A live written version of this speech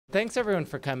Thanks everyone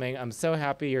for coming. I'm so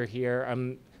happy you're here.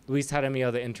 I'm Luis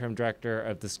Jaramillo, the interim director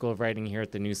of the School of Writing here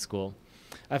at the New School.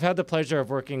 I've had the pleasure of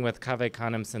working with Cave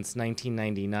Canem since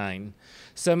 1999.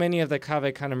 So many of the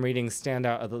Cave Canem readings stand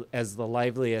out as the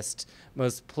liveliest,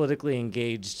 most politically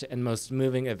engaged, and most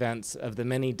moving events of the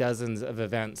many dozens of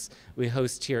events we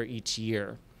host here each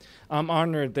year. I'm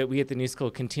honored that we at the New School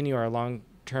continue our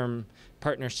long-term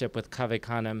partnership with Cave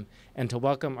Canem and to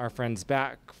welcome our friends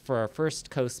back for our first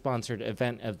co-sponsored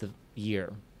event of the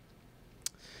year.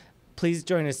 Please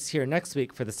join us here next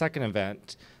week for the second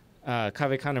event.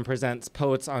 Cave Canem presents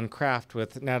Poets on Craft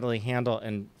with Natalie Handel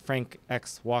and Frank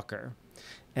X. Walker.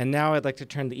 And now I'd like to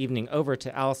turn the evening over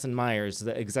to Allison Myers,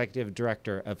 the executive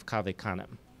director of Cave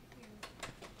Canem.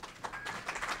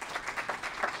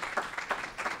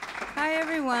 Hi,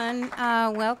 everyone.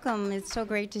 Welcome. It's so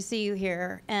great to see you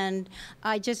here. And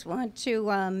I just want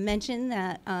to mention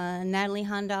that Natalie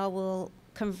Handel will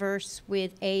converse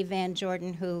with A. Van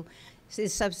Jordan, who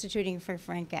is substituting for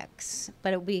Frank X.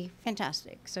 But it'll be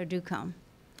fantastic, so do come.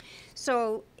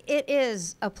 So it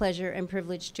is a pleasure and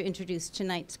privilege to introduce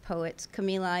tonight's poets,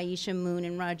 Kamilah, Aisha Moon,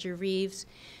 and Roger Reeves,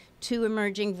 two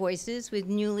emerging voices with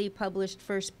newly published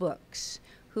first books,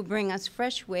 who bring us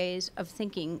fresh ways of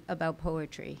thinking about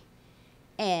poetry.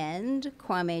 And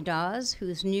Kwame Dawes,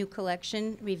 whose new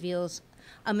collection reveals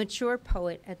a mature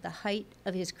poet at the height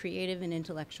of his creative and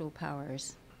intellectual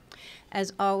powers.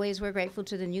 As always, we're grateful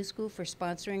to the New School for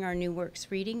sponsoring our new works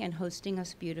reading and hosting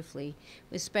us beautifully,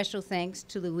 with special thanks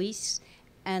to Luis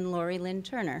and Lori Lynn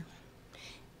Turner.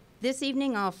 This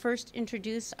evening, I'll first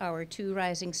introduce our two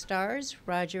rising stars,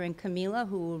 Roger and Kamilah,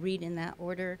 who will read in that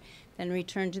order, then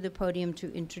return to the podium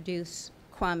to introduce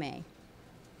Kwame.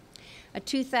 A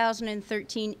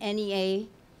 2013 NEA,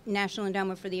 National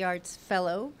Endowment for the Arts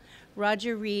Fellow,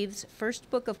 Roger Reeves' first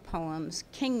book of poems,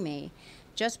 King Me,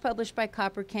 just published by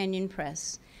Copper Canyon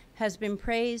Press, has been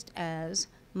praised as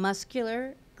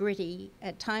muscular, gritty,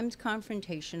 at times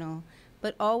confrontational,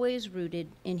 but always rooted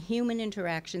in human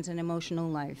interactions and emotional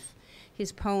life.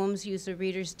 His poems use the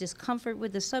reader's discomfort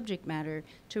with the subject matter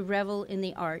to revel in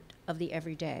the art of the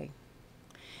everyday.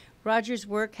 Roger's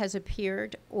work has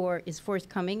appeared or is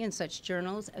forthcoming in such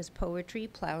journals as Poetry,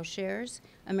 Plowshares,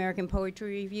 American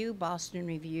Poetry Review, Boston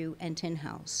Review, and Tin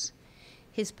House.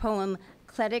 His poem,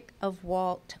 Cledic of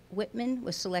Walt Whitman,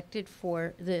 was selected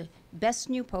for the Best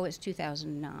New Poets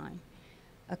 2009.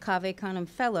 A Cave Canem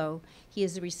Fellow, he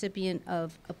is the recipient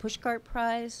of a Pushcart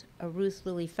Prize, a Ruth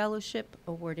Lilly Fellowship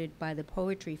awarded by the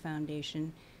Poetry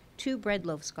Foundation, 2 Bread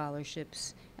Loaf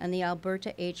Scholarships, and the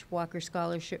Alberta H. Walker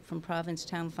Scholarship from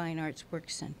Provincetown Fine Arts Work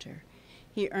Center.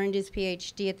 He earned his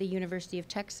PhD at the University of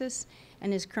Texas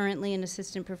and is currently an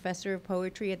assistant professor of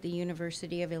poetry at the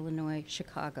University of Illinois,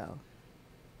 Chicago.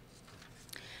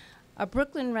 A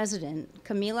Brooklyn resident,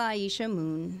 Kamilah Aisha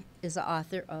Moon is the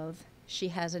author of She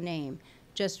Has a Name,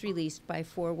 just released by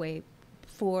Four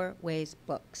Ways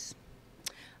Books.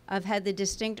 I've had the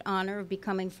distinct honor of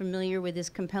becoming familiar with this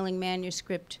compelling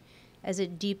manuscript as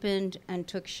it deepened and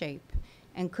took shape,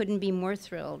 and couldn't be more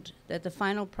thrilled that the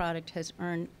final product has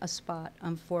earned a spot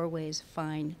on Four Ways'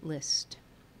 fine list.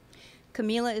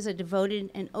 Kamilah is a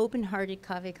devoted and open-hearted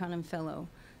Cave Canem Fellow,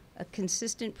 a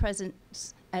consistent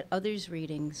presence at others'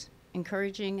 readings,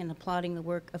 encouraging and applauding the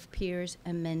work of peers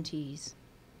and mentees.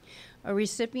 A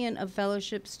recipient of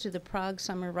fellowships to the Prague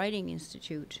Summer Writing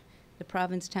Institute, the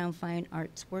Provincetown Fine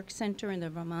Arts Work Center, and the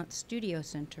Vermont Studio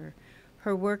Center,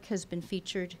 her work has been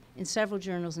featured in several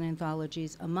journals and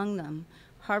anthologies, among them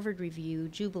Harvard Review,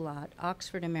 Jubilat,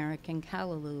 Oxford American,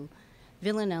 Callaloo,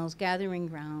 Villanelle's Gathering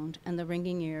Ground, and the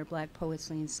Ringing Ear, Black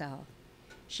Poets Lean South.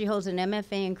 She holds an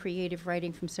MFA in creative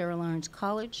writing from Sarah Lawrence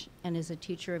College and is a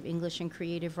teacher of English and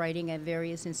creative writing at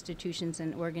various institutions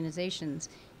and organizations,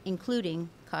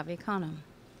 including Cave Canem.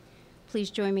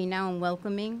 Please join me now in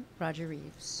welcoming Roger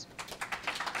Reeves.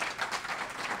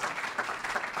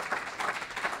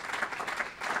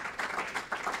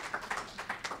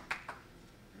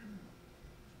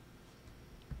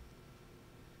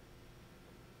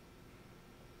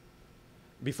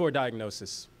 Before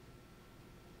diagnosis.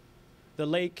 The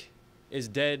lake is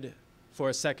dead for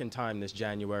a second time this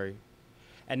January,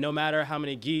 and no matter how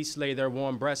many geese lay their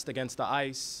warm breast against the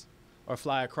ice or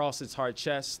fly across its hard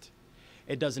chest,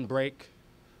 it doesn't break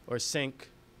or sink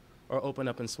or open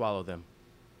up and swallow them.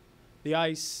 The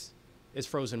ice is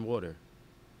frozen water.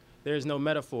 There is no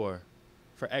metaphor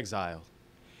for exile.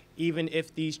 Even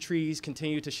if these trees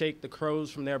continue to shake the crows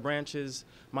from their branches,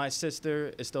 my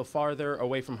sister is still farther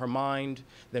away from her mind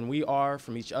than we are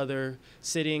from each other,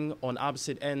 sitting on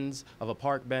opposite ends of a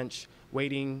park bench,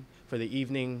 waiting for the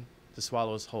evening to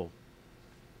swallow us whole.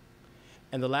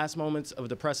 In the last moments of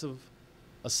depressive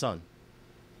a son.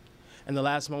 In the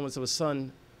last moments of a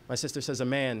son, my sister says a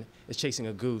man is chasing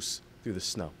a goose through the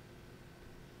snow.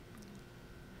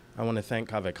 I want to thank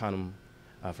Cave Canem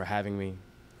for having me.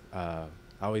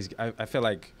 I feel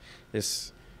like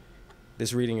this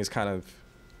reading is kind of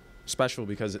special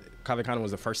because Cave Canem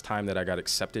was the first time that I got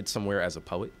accepted somewhere as a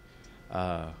poet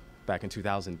back in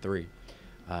 2003.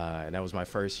 And that was my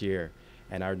first year.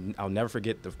 And I'll never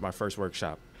forget my first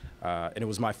workshop. And it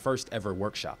was my first ever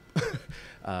workshop.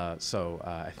 So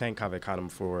I thank Cave Canem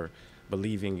for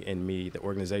believing in me, the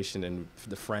organization and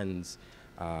the friends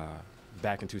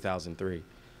back in 2003,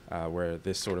 where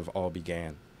this sort of all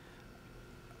began.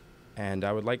 And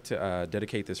I would like to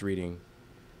dedicate this reading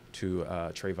to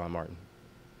Trayvon Martin.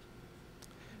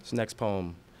 This next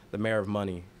poem, The Mayor of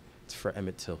Money, it's for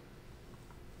Emmett Till.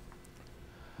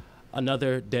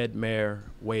 Another dead mare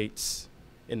waits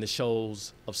in the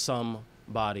shoals of some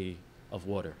body of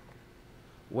water,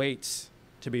 waits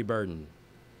to be burdened,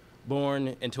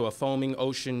 born into a foaming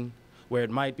ocean where it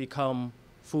might become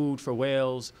food for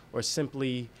whales or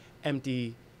simply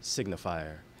empty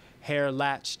signifier, hair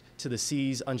latched to the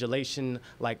sea's undulation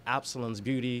like Absalom's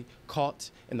beauty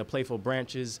caught in the playful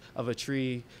branches of a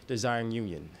tree desiring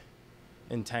union,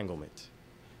 entanglement,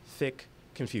 thick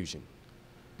confusion.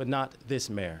 But not this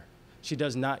mare. She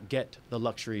does not get the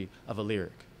luxury of a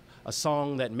lyric, a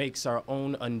song that makes our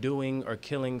own undoing or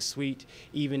killing sweet,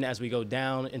 even as we go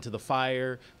down into the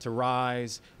fire to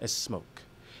rise as smoke.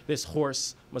 This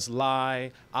horse must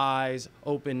lie, eyes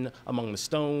open among the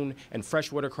stone and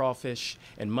freshwater crawfish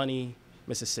and Money,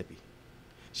 Mississippi.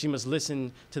 She must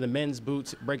listen to the men's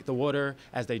boots break the water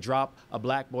as they drop a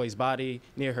black boy's body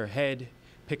near her head,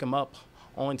 pick him up,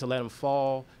 only to let him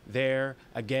fall there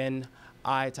again,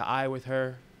 eye to eye with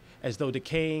her, as though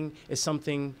decaying is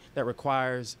something that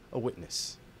requires a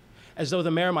witness. As though the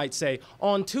mayor might say,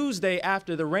 on Tuesday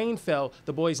after the rain fell,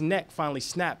 the boy's neck finally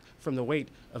snapped from the weight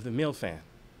of the mill fan.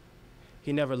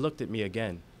 He never looked at me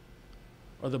again.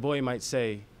 Or the boy might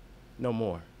say, no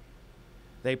more.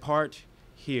 They part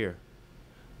here,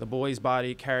 the boy's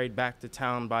body carried back to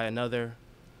town by another,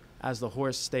 as the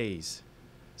horse stays,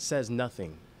 says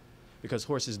nothing, because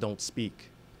horses don't speak.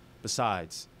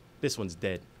 Besides, this one's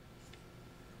dead.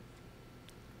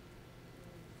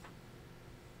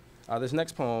 This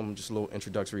next poem, just a little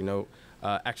introductory note,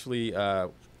 actually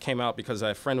came out because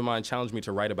a friend of mine challenged me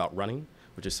to write about running,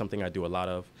 which is something I do a lot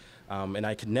of, and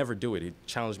I could never do it. He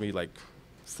challenged me like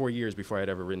 4 years before I had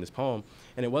ever written this poem,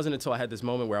 and it wasn't until I had this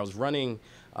moment where I was running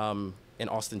in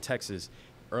Austin, Texas,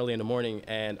 early in the morning,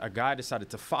 and a guy decided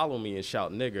to follow me and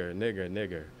shout, nigger, nigger,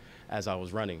 nigger, as I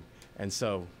was running. And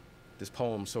so this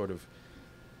poem sort of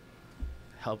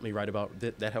helped me write about,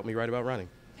 that helped me write about running.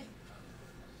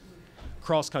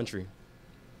 Cross country.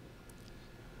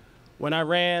 When I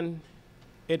ran,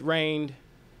 it rained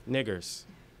niggers.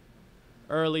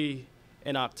 Early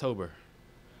in October,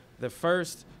 the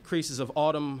first creases of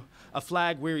autumn, a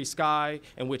flag-weary sky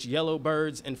in which yellow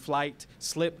birds in flight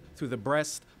slip through the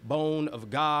breastbone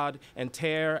of God and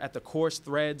tear at the coarse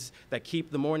threads that keep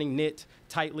the morning knit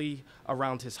tightly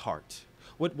around his heart.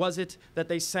 What was it that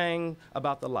they sang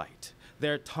about the light?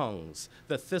 Their tongues,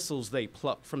 the thistles they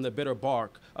plucked from the bitter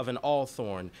bark of an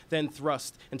allthorn, then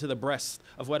thrust into the breast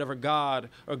of whatever god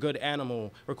or good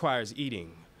animal requires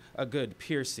eating, a good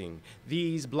piercing.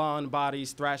 These blonde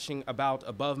bodies thrashing about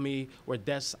above me were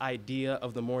death's idea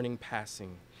of the morning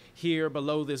passing. Here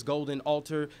below this golden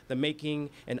altar, the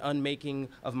making and unmaking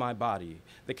of my body,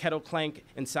 the kettle clank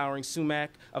and souring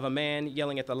sumac of a man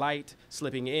yelling at the light,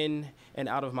 slipping in and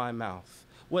out of my mouth.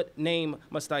 What name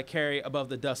must I carry above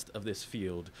the dust of this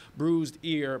field? Bruised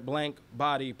ear, blank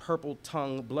body, purple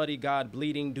tongue, bloody God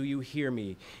bleeding, do you hear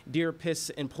me? Deer piss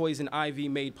and poison ivy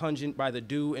made pungent by the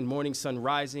dew and morning sun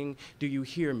rising, do you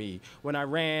hear me? When I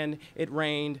ran, it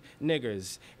rained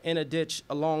niggers. In a ditch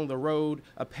along the road,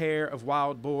 a pair of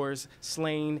wild boars,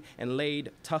 slain and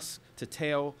laid tusk to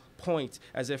tail, point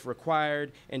as if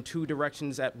required in two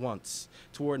directions at once,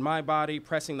 toward my body,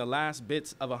 pressing the last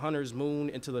bits of a hunter's moon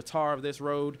into the tar of this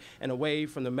road and away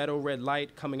from the meadow red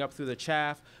light coming up through the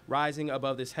chaff, rising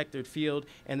above this hectared field,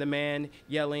 and the man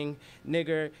yelling,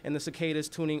 nigger, and the cicadas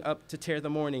tuning up to tear the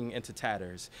morning into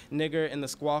tatters. Nigger in the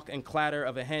squawk and clatter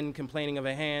of a hen complaining of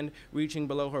a hand reaching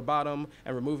below her bottom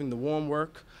and removing the warm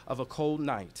work of a cold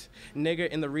night. Nigger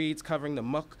in the reeds covering the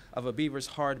muck of a beaver's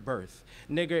hard birth.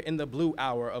 Nigger in the blue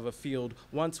hour of a field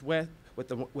once wet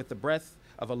with the breath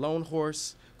of a lone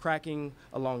horse cracking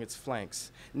along its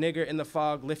flanks. Nigger in the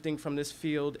fog lifting from this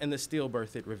field and the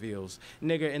stillbirth it reveals.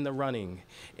 Nigger in the running,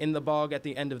 in the bog at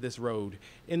the end of this road,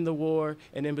 in the war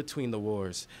and in between the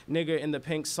wars. Nigger in the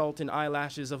pink salt and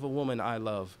eyelashes of a woman I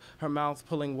love, her mouth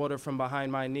pulling water from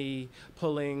behind my knee,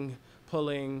 pulling.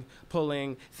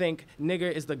 Think nigger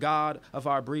is the God of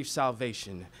our brief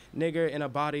salvation. Nigger in a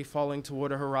body falling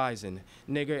toward a horizon.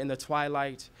 Nigger in the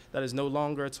twilight that is no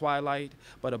longer a twilight,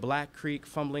 but a black creek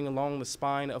fumbling along the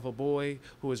spine of a boy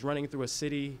who is running through a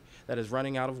city that is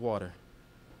running out of water.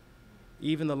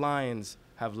 Even the lions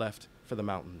have left for the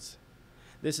mountains.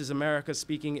 This is America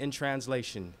speaking in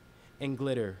translation, in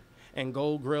glitter, and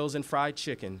gold grills and fried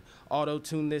chicken.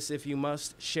 Auto-tune this if you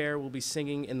must. Cher will be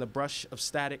singing in the brush of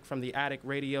static from the attic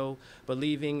radio,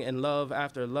 believing in love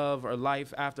after love or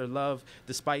life after love,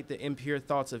 despite the impure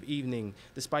thoughts of evening,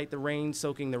 despite the rain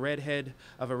soaking the red head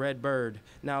of a red bird,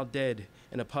 now dead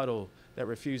in a puddle that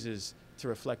refuses to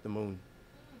reflect the moon.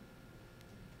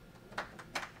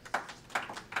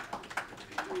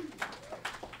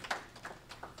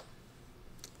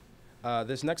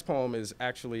 This next poem is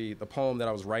actually the poem that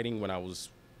I was writing when I was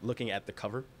looking at the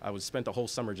cover. I spent the whole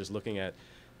summer just looking at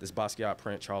this Basquiat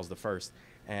print, Charles I.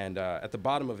 And at the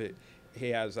bottom of it, he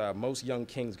has most young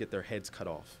kings get their heads cut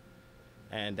off.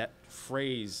 And that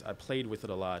phrase, I played with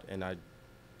it a lot, and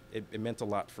it meant a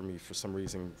lot for me for some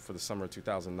reason for the summer of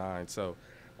 2009. So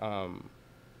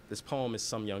this poem is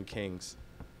Some Young Kings.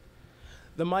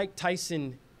 The Mike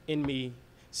Tyson in me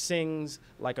sings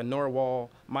like a narwhal,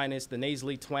 minus the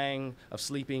nasally twang of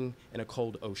sleeping in a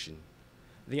cold ocean.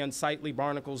 The unsightly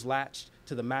barnacles latched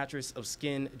to the mattress of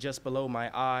skin just below my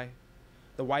eye.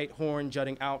 The white horn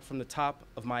jutting out from the top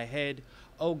of my head.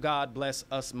 Oh, God bless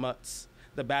us mutts.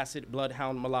 The basset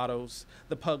bloodhound mulattoes,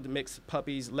 the pugged mixed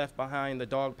puppies left behind the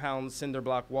dog-pound cinder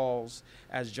block walls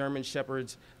as German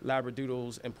shepherds,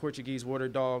 labradoodles, and Portuguese water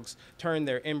dogs turn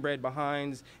their inbred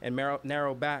behinds and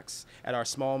narrow backs at our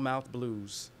small-mouthed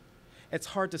blues. It's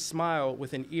hard to smile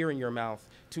with an ear in your mouth,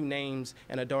 2 names,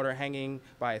 and a daughter hanging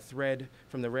by a thread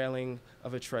from the railing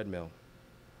of a treadmill.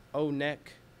 Oh,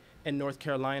 neck in North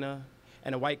Carolina,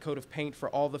 and a white coat of paint for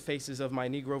all the faces of my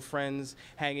Negro friends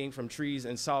hanging from trees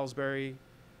in Salisbury,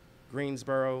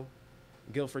 Greensboro,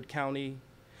 Guilford County.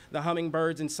 The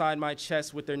hummingbirds inside my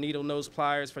chest with their needle-nose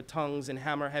pliers for tongues and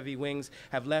hammer-heavy wings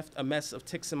have left a mess of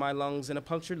ticks in my lungs and a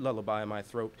punctured lullaby in my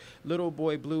throat. Little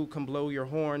boy blue, come blow your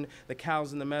horn, the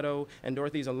cows in the meadow, and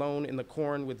Dorothy's alone in the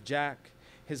corn with Jack.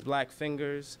 His black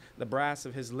fingers, the brass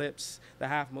of his lips, the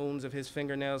half-moons of his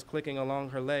fingernails clicking along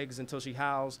her legs until she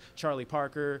howls, Charlie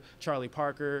Parker, Charlie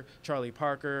Parker, Charlie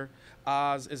Parker.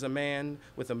 Oz is a man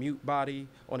with a mute body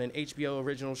on an HBO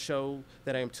original show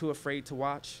that I am too afraid to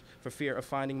watch for fear of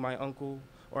finding my uncle,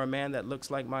 or a man that looks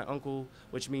like my uncle,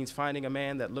 which means finding a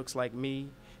man that looks like me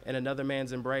in another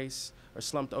man's embrace, or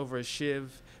slumped over a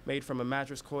shiv made from a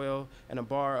mattress coil and a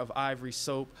bar of ivory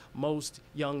soap. Most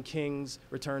young kings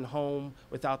return home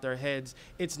without their heads.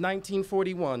 It's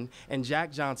 1941, and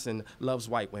Jack Johnson loves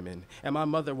white women, and my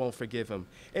mother won't forgive him.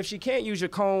 If she can't use your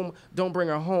comb, don't bring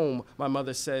her home, my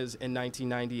mother says in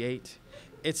 1998.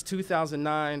 It's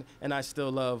 2009, and I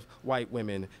still love white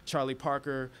women. Charlie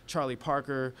Parker, Charlie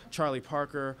Parker, Charlie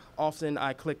Parker. Often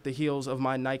I click the heels of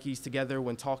my Nikes together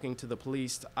when talking to the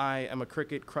police. I am a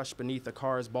cricket crushed beneath a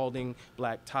car's balding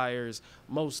black tires.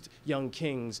 Most young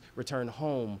kings return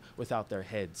home without their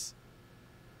heads.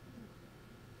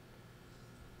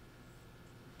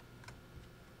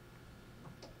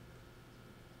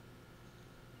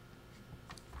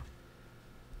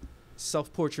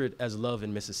 Self-portrait as love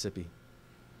in Mississippi.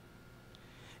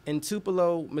 In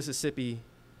Tupelo, Mississippi,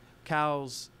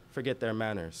 cows forget their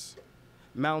manners,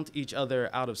 mount each other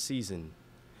out of season,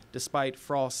 despite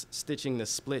frost stitching the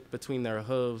split between their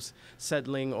hooves,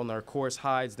 settling on their coarse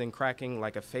hides, then cracking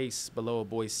like a face below a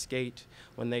boy's skate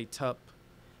when they tup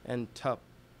and tup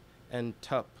and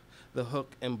tup, the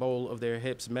hook and bowl of their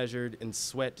hips measured in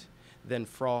sweat, then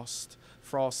frost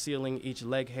sealing each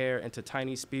leg hair into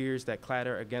tiny spears that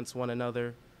clatter against one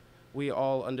another. We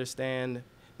all understand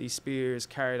these spears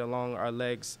carried along our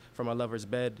legs from a lover's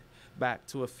bed back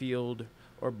to a field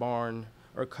or barn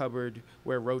or cupboard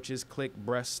where roaches click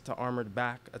breast to armored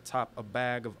back atop a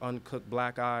bag of uncooked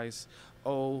black eyes.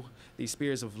 Oh, these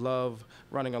spears of love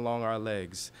running along our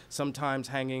legs, sometimes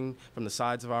hanging from the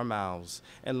sides of our mouths,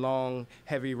 and long,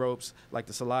 heavy ropes like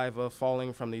the saliva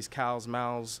falling from these cows'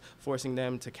 mouths, forcing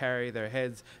them to carry their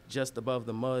heads just above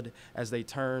the mud as they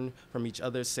turn from each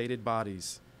other's sated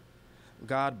bodies.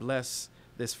 God bless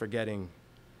this forgetting,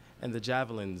 and the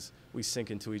javelins we sink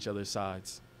into each other's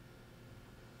sides.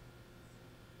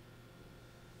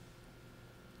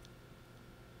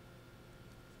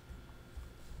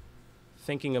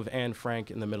 thinking of Anne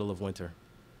Frank in the middle of winter.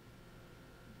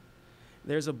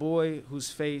 There's a boy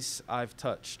whose face I've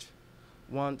touched,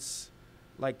 once,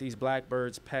 like these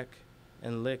blackbirds peck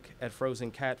and lick at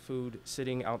frozen cat food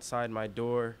sitting outside my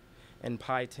door, and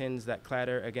pie tins that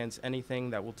clatter against anything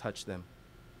that will touch them.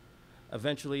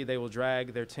 Eventually, they will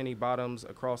drag their tinny bottoms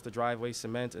across the driveway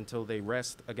cement until they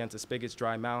rest against a spigot's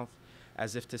dry mouth,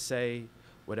 as if to say,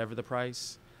 whatever the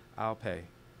price, I'll pay.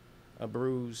 A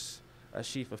bruise, a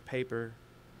sheaf of paper,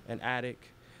 an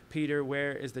attic. Peter,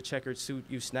 where is the checkered suit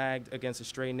you snagged against a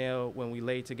stray nail when we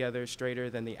lay together straighter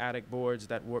than the attic boards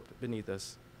that warped beneath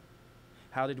us?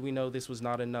 How did we know this was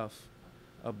not enough?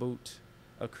 A boot,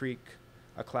 a creak,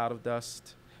 a cloud of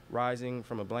dust, rising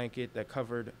from a blanket that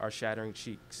covered our shattering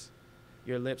cheeks.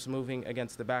 Your lips moving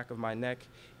against the back of my neck,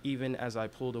 even as I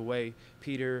pulled away.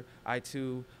 Peter, I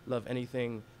too love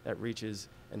anything that reaches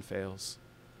and fails.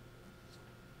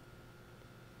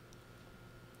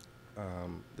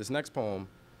 This next poem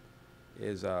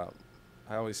is, I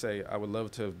always say, I would love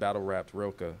to have battle rapped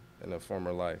Rilke in a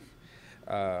former life.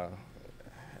 I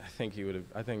think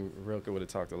Rilke would have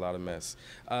talked a lot of mess.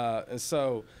 And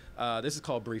so this is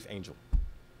called Brief Angel.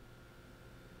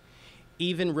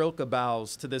 Even Rilke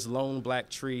bows to this lone black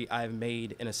tree I have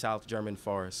made in a South German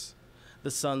forest.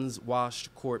 The sun's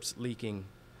washed corpse leaking,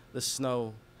 the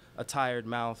snow, a tired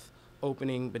mouth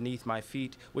opening beneath my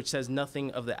feet, which says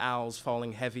nothing of the owls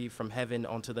falling heavy from heaven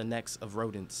onto the necks of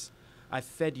rodents. I've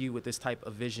fed you with this type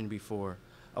of vision before,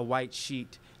 a white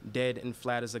sheet, dead and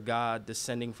flat as a god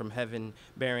descending from heaven,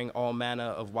 bearing all manner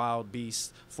of wild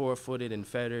beasts, four-footed and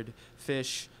fettered,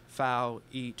 fish, fowl,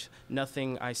 eat.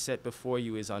 Nothing I set before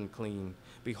you is unclean.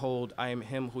 Behold, I am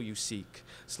him who you seek.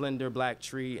 Slender black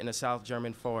tree in a South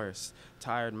German forest,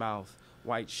 tired mouth,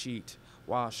 white sheet,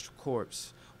 washed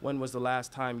corpse. When was the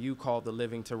last time you called the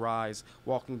living to rise,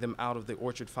 walking them out of the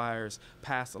orchard fires,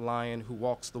 past a lion who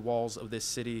walks the walls of this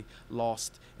city,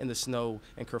 lost in the snow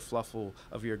and kerfluffle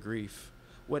of your grief?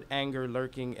 What anger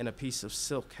lurking in a piece of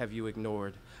silk have you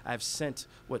ignored? I have sent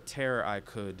what terror I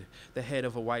could, the head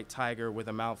of a white tiger with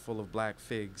a mouthful of black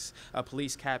figs, a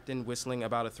police captain whistling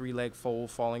about a three-legged foal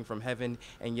falling from heaven,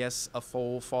 and yes, a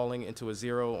foal falling into a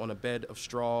zero on a bed of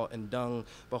straw and dung.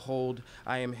 Behold,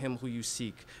 I am him who you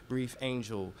seek, brief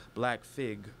angel, black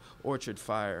fig, orchard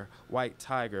fire, white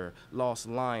tiger, lost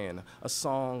lion, a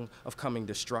song of coming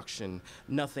destruction.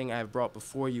 Nothing I have brought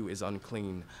before you is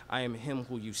unclean. I am him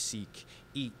who you seek.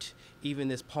 Eat, even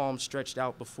this palm stretched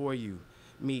out before you.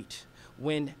 Meat.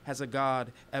 When has a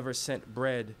god ever sent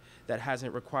bread that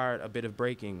hasn't required a bit of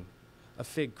breaking? A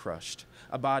fig crushed,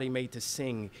 a body made to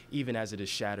sing even as it is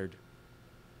shattered.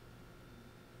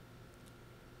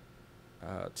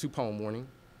 Two-poem warning.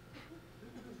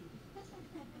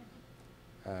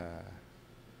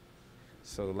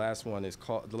 So the last one is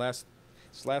called,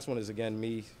 this last one is again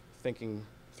me thinking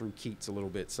through Keats a little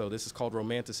bit. So this is called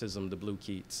Romanticism, the Blue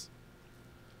Keats.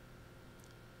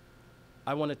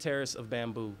 I want a terrace of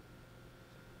bamboo,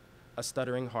 a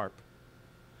stuttering harp,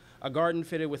 a garden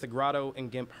fitted with a grotto and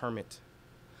gimp hermit.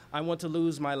 I want to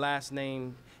lose my last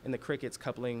name in the crickets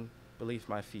coupling beneath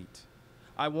my feet.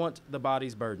 I want the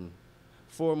body's burden,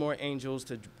 4 more angels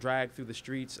to drag through the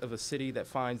streets of a city that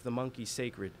finds the monkey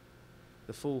sacred,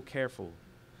 the fool careful,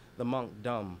 the monk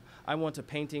dumb. I want a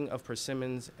painting of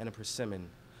persimmons and a persimmon.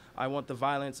 I want the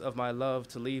violence of my love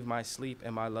to leave my sleep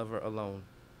and my lover alone.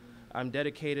 I'm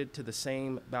dedicated to the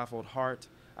same baffled heart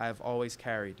I have always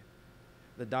carried,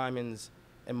 the diamonds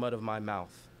and mud of my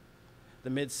mouth, the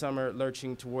midsummer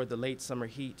lurching toward the late summer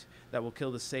heat that will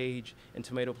kill the sage and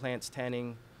tomato plants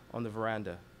tanning on the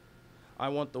veranda. I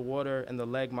want the water and the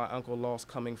leg my uncle lost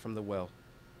coming from the well.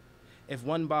 If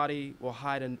one body will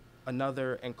hide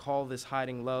another and call this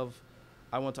hiding love,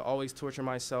 I want to always torture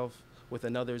myself with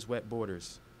another's wet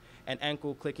borders, an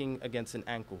ankle clicking against an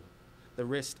ankle, the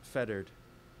wrist fettered.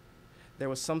 There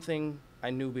was something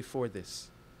I knew before this,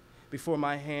 before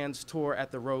my hands tore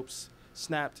at the ropes,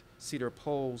 snapped cedar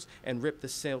poles, and ripped the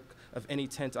silk of any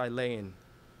tent I lay in.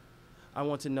 I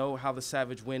want to know how the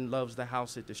savage wind loves the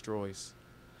house it destroys.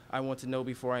 I want to know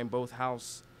before I am both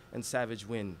house and savage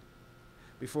wind,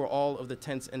 before all of the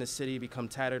tents in the city become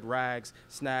tattered rags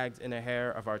snagged in the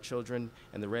hair of our children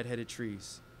and the red-headed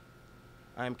trees.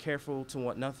 I am careful to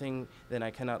want nothing that I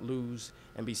cannot lose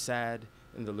and be sad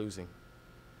in the losing.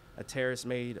 A terrace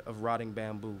made of rotting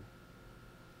bamboo,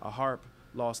 a harp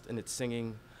lost in its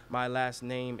singing, my last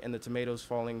name and the tomatoes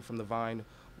falling from the vine.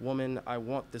 Woman, I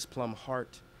want this plum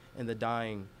heart and the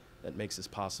dying that makes this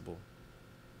possible.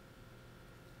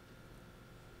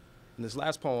 And this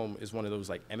last poem is one of those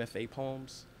like MFA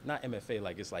poems. not MFA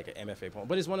like it's like an MFA poem,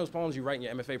 but it's one of those poems you write in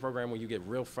your MFA program when you get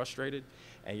real frustrated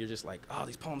and you're just like, oh,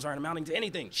 these poems aren't amounting to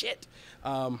anything, shit.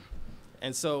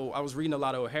 And so I was reading a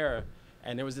lot of O'Hara,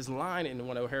 and there was this line in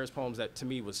one of O'Hara's poems that to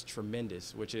me was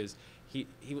tremendous, which is, I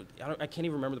can't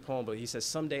even remember the poem, but he says,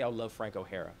 someday I'll love Frank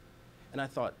O'Hara. And I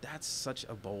thought, that's such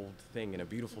a bold thing and a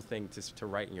beautiful thing to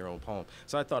write in your own poem.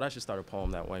 So I thought I should start a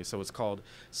poem that way. So it's called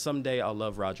Someday I'll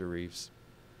Love Roger Reeves.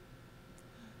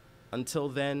 Until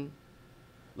then,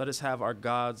 let us have our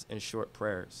gods and short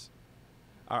prayers,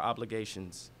 our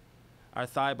obligations, our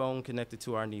thigh bone connected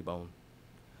to our knee bone,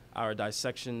 our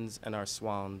dissections and our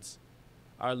swans,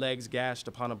 our legs gashed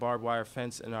upon a barbed wire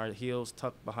fence and our heels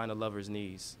tucked behind a lover's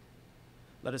knees.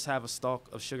 Let us have a stalk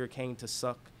of sugar cane to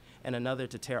suck and another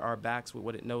to tear our backs with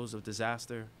what it knows of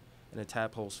disaster and a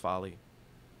tadpole's folly.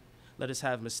 Let us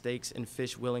have mistakes and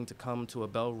fish willing to come to a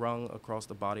bell rung across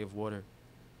the body of water.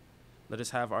 Let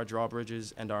us have our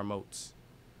drawbridges and our moats,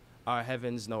 our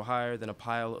heavens no higher than a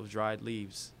pile of dried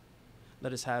leaves.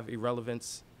 Let us have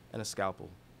irrelevance and a scalpel,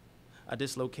 a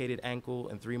dislocated ankle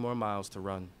and 3 more miles to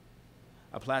run,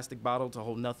 a plastic bottle to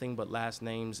hold nothing but last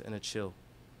names and a chill.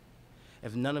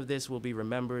 If none of this will be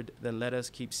remembered, then let us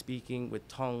keep speaking with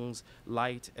tongues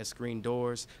light as screen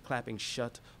doors, clapping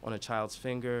shut on a child's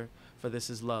finger, for this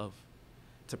is love.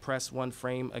 To press one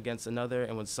frame against another,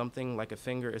 and when something like a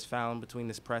finger is found between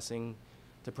this pressing,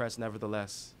 to press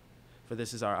nevertheless, for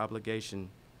this is our obligation.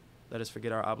 Let us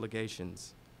forget our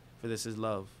obligations, for this is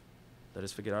love. Let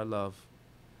us forget our love.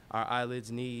 Our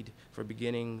eyelids need for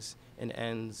beginnings and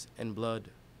ends and blood,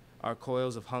 our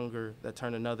coils of hunger that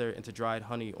turn another into dried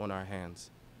honey on our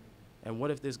hands. And what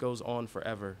if this goes on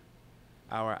forever?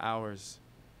 Our hours,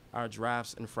 our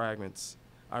drafts and fragments,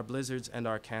 our blizzards and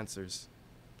our cancers.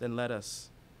 Then let us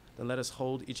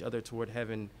hold each other toward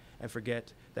heaven and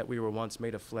forget that we were once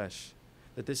made of flesh,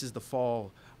 that this is the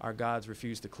fall our gods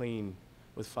refuse to clean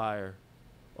with fire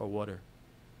or water.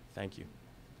 Thank you.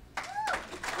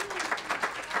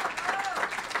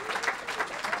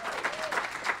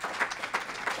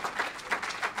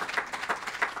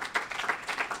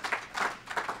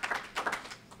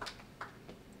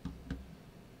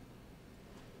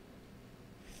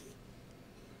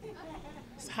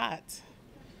 Hot.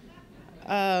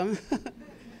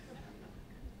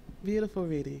 Beautiful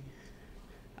reading.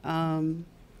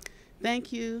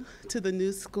 Thank you to the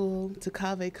New School, to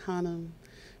Cave Canem,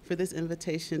 for this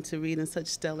invitation to read in such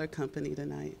stellar company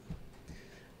tonight.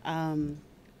 I'm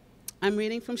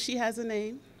reading from She Has a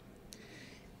Name,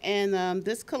 and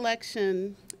this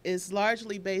collection is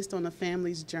largely based on a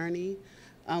family's journey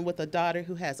with a daughter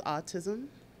who has autism.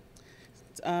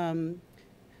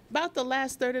 About the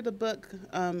last third of the book,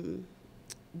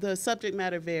 the subject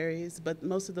matter varies, but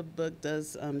most of the book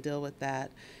does deal with that.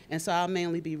 And so I'll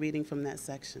mainly be reading from that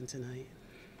section tonight.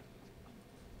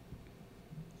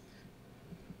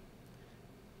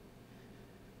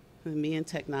 Me and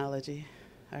technology.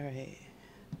 All right.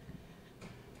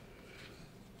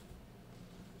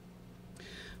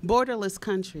 Borderless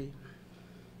country.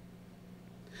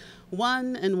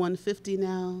 1 and 150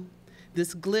 now.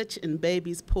 This glitch in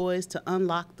babies poised to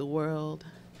unlock the world.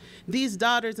 These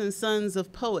daughters and sons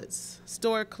of poets,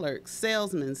 store clerks,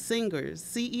 salesmen, singers,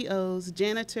 CEOs,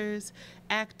 janitors,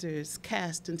 actors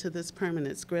cast into this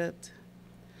permanent script.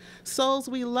 Souls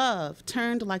we love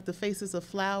turned like the faces of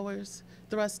flowers,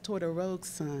 thrust toward a rogue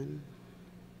sun.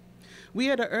 We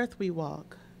are the earth we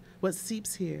walk. What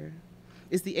seeps here?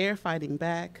 Is the air fighting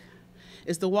back?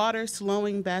 Is the water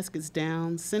slowing baskets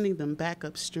down, sending them back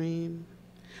upstream?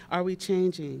 Are we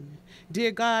changing?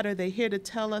 Dear God, are they here to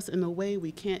tell us in a way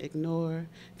we can't ignore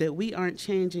that we aren't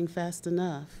changing fast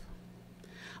enough?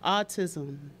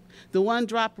 Autism, the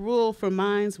one-drop rule for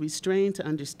minds we strain to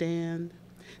understand,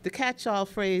 the catch-all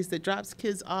phrase that drops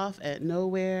kids off at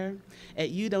nowhere, at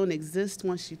you don't exist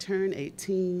once you turn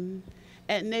 18,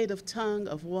 at native tongue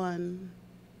of one,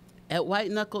 at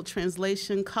white-knuckled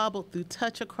translation cobbled through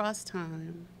touch across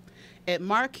time, at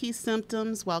marquee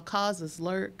symptoms while causes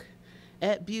lurk,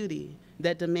 at beauty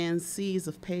that demands seas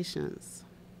of patience.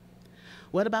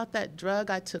 What about that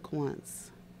drug I took once?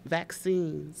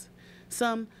 Vaccines.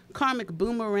 Some karmic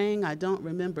boomerang I don't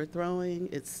remember throwing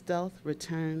its stealth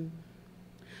return.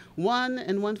 1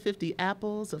 in 150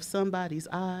 apples of somebody's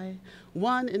eye.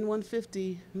 1 in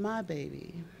 150, my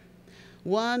baby.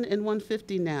 1 in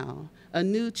 150 now, a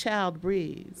new child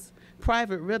breathes.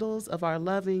 Private riddles of our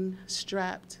loving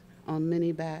strapped on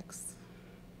many backs.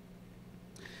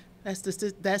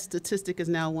 That statistic is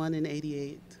now 1 in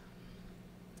 88.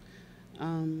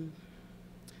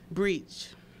 Breach.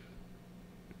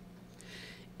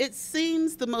 It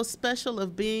seems the most special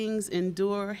of beings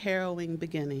endure harrowing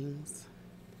beginnings.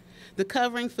 The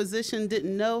covering physician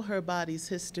didn't know her body's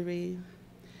history.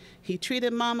 He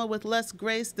treated Mama with less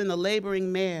grace than a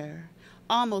laboring mare,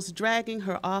 almost dragging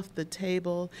her off the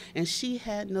table, and she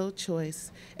had no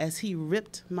choice as he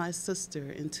ripped my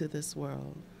sister into this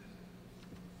world.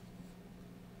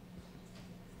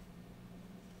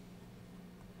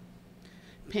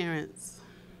 Parents.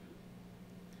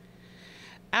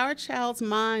 Our child's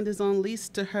mind is on lease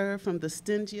to her from the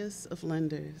stingiest of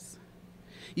lenders.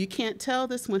 You can't tell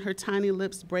this when her tiny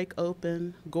lips break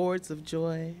open, gourds of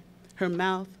joy, her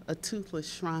mouth a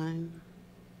toothless shrine.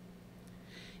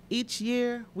 Each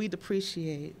year, we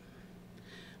depreciate.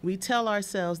 We tell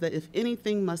ourselves that if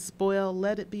anything must spoil,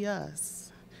 let it be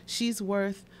us. She's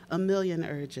worth a million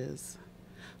urges.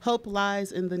 Hope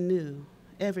lies in the new.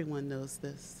 Everyone knows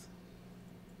this.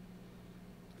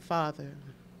 Father.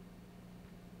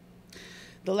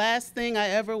 The last thing I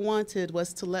ever wanted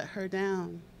was to let her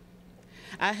down.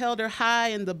 I held her high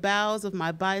in the boughs of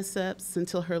my biceps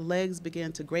until her legs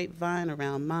began to grapevine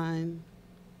around mine.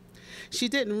 She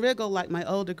didn't wriggle like my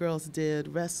older girls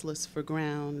did, restless for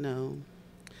ground, no.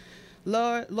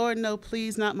 Lord, no,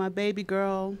 please, not my baby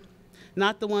girl,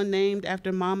 not the one named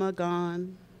after Mama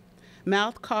gone.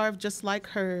 Mouth carved just like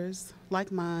hers,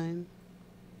 like mine.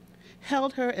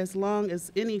 Held her as long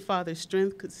as any father's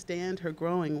strength could stand her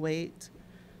growing weight.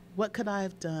 What could I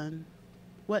have done?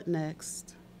 What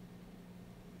next?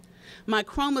 My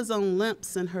chromosome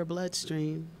limps in her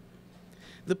bloodstream.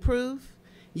 The proof,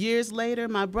 years later,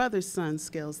 my brother's son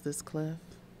scales this cliff.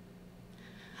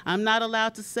 I'm not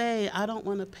allowed to say I don't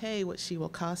want to pay what she will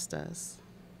cost us.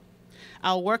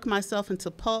 I'll work myself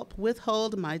into pulp,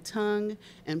 withhold my tongue,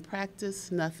 and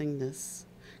practice nothingness.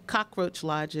 Cockroach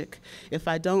logic. If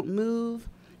I don't move,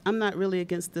 I'm not really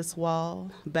against this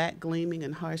wall, back gleaming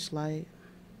in harsh light.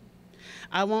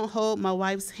 I won't hold my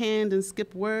wife's hand and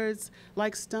skip words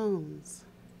like stones.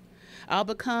 I'll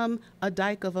become a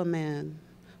dyke of a man,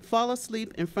 fall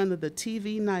asleep in front of the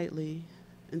TV nightly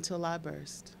until I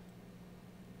burst.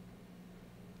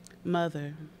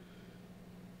 Mother.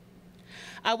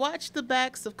 I watched the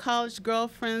backs of college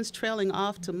girlfriends trailing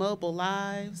off to mobile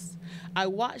lives. I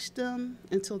watched them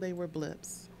until they were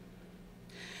blips.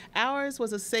 Ours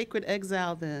was a sacred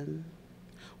exile then.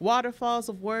 Waterfalls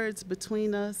of words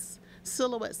between us,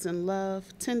 silhouettes in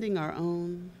love, tending our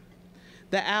own.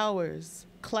 The hours,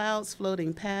 clouds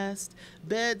floating past,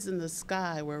 beds in the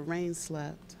sky where rain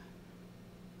slept.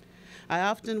 I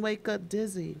often wake up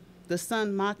dizzy, the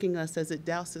sun mocking us as it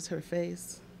douses her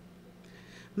face.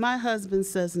 My husband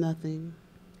says nothing.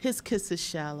 His kiss is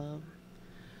shallow.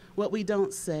 What we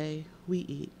don't say, we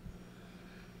eat.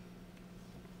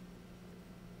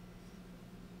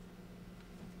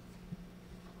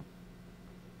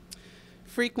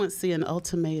 Frequency and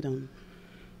ultimatum.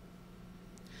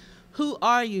 Who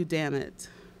are you, damn it?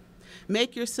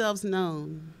 Make yourselves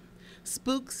known.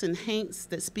 Spooks and haints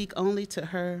that speak only to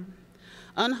her.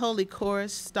 Unholy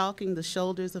chorus stalking the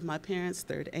shoulders of my parents'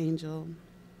 third angel.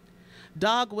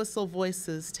 Dog whistle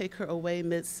voices take her away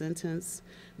mid-sentence.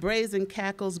 Brazen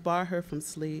cackles bar her from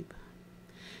sleep.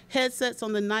 Headsets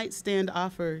on the nightstand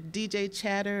offer DJ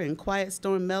chatter and quiet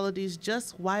storm melodies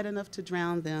just wide enough to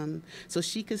drown them so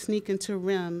she can sneak into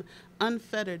REM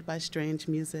unfettered by strange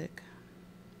music.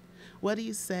 What do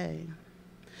you say?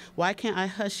 Why can't I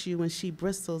hush you when she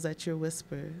bristles at your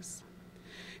whispers?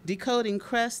 Decoding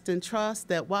crest and tross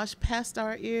that wash past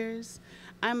our ears,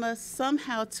 I must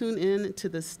somehow tune in to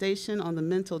the station on the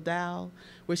mental dial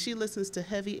where she listens to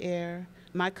heavy air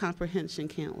my comprehension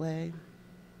can't weigh.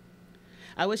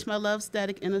 I wish my love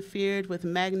static interfered with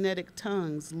magnetic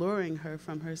tongues luring her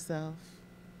from herself.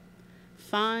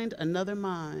 Find another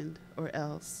mind or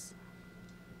else.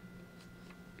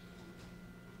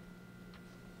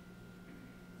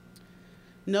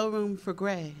 No room for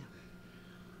gray.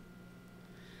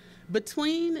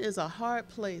 Between is a hard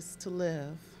place to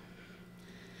live.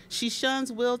 She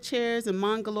shuns wheelchairs and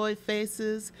mongoloid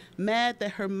faces, mad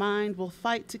that her mind will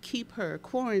fight to keep her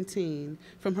quarantined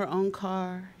from her own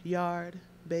car, yard,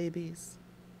 babies.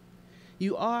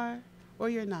 You are or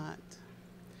you're not.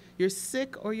 You're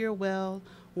sick or you're well,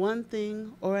 one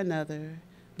thing or another,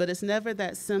 but it's never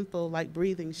that simple like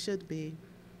breathing should be.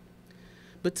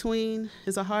 Between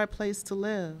is a hard place to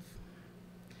live.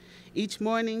 Each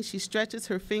morning, she stretches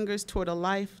her fingers toward a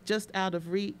life just out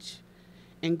of reach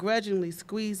and grudgingly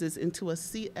squeezes into a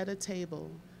seat at a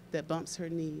table that bumps her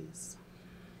knees.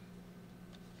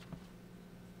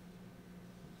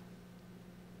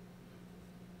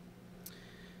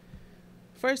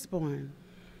 Firstborn.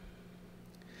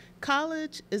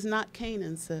 College is not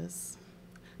Canaan, sis.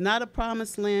 Not a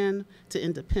promised land to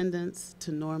independence,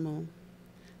 to normal.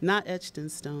 Not etched in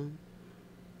stone.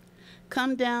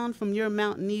 Come down from your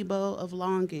Mount Nebo of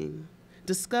longing.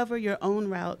 Discover your own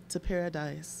route to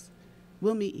paradise.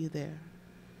 We'll meet you there.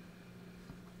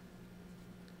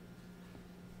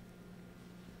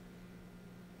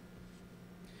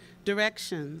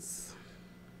 Directions.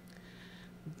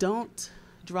 Don't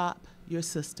drop your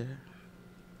sister,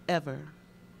 ever,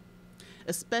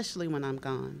 especially when I'm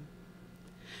gone.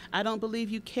 I don't believe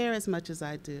you care as much as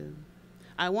I do.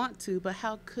 I want to, but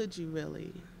how could you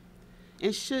really?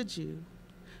 And should you?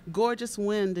 Gorgeous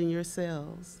wind in your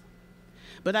sails.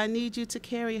 But I need you to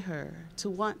carry her, to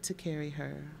want to carry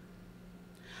her.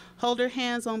 Hold her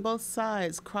hands on both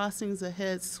sides, crossings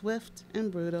ahead, swift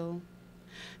and brutal.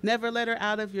 Never let her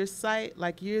out of your sight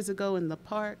like years ago in the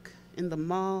park, in the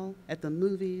mall, at the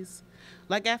movies,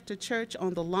 like after church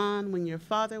on the lawn when your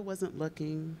father wasn't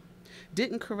looking.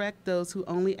 Didn't correct those who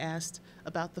only asked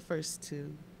about the first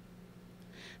two.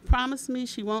 Promise me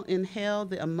she won't inhale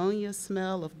the ammonia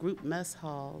smell of group mess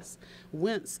halls,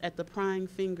 wince at the prying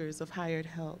fingers of hired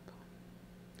help.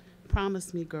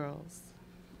 Promise me, girls.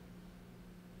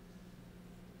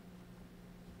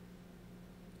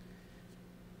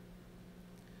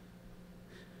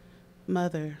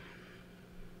 Mother.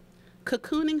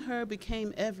 Cocooning her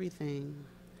became everything.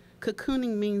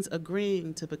 Cocooning means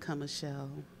agreeing to become a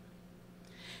shell.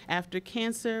 After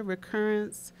cancer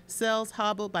recurrence, cells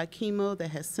hobbled by chemo that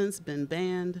has since been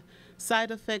banned,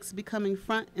 side effects becoming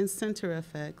front and center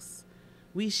effects,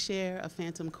 we share a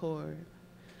phantom cord,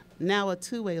 now a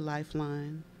two-way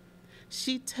lifeline.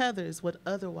 She tethers what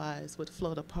otherwise would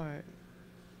float apart.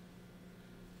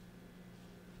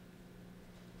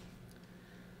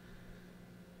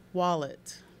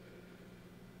 Wallet.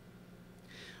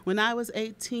 When I was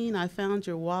 18, I found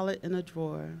your wallet in a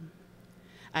drawer.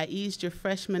 I eased your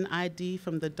freshman ID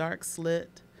from the dark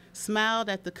slit, smiled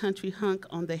at the country hunk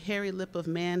on the hairy lip of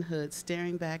manhood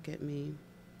staring back at me.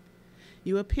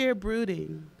 You appear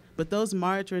brooding, but those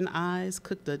margarine eyes,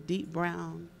 cooked a deep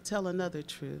brown, tell another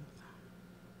truth.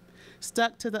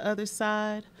 Stuck to the other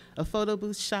side, a photo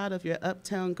booth shot of your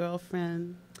uptown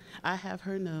girlfriend. I have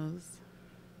her nose.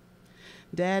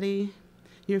 Daddy,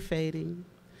 you're fading,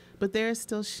 but there is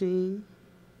still sheen.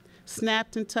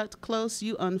 Snapped and tucked close,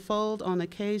 you unfold on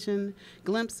occasion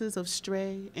glimpses of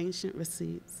stray ancient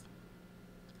receipts.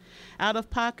 Out of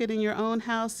pocket in your own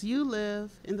house, you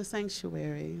live in the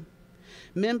sanctuary.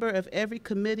 Member of every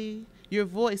committee, your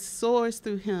voice soars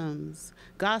through hymns,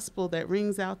 gospel that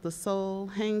rings out the soul,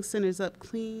 hangs sinners up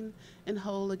clean and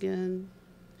whole again.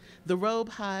 The robe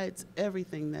hides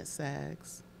everything that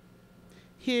sags.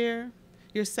 Here,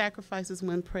 your sacrifices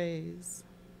win praise.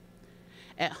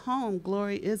 At home,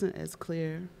 glory isn't as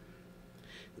clear.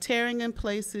 Tearing in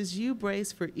places, you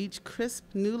brace for each crisp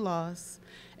new loss,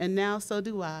 and now so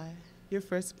do I, your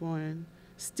firstborn,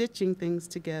 stitching things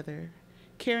together,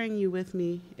 carrying you with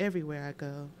me everywhere I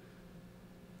go.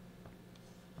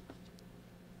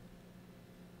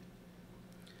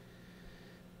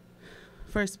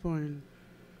 Firstborn.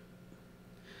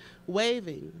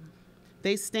 Waving,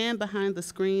 they stand behind the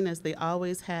screen as they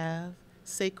always have,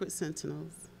 sacred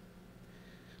sentinels.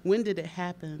 When did it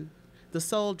happen? The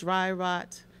soul dry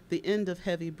rot, the end of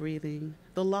heavy breathing,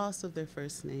 the loss of their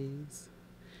first names.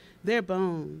 Their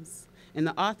bones and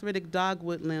the arthritic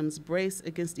dogwood limbs brace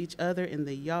against each other in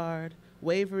the yard,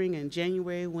 wavering in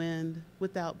January wind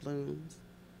without blooms.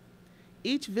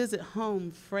 Each visit home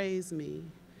frays me,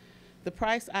 the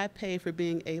price I pay for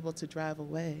being able to drive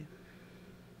away.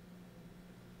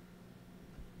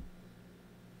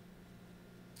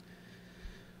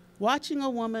 Watching a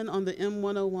woman on the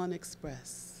M101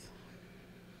 Express.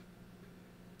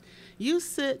 You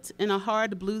sit in a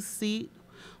hard blue seat,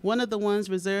 one of the ones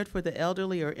reserved for the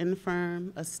elderly or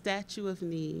infirm, a statue of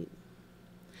need.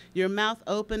 Your mouth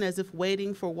open as if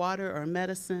waiting for water or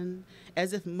medicine,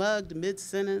 as if mugged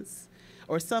mid-sentence,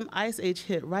 or some ice age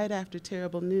hit right after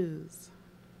terrible news.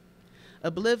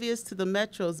 Oblivious to the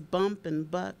metro's bump and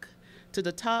buck, to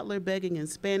the toddler begging in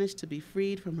Spanish to be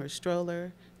freed from her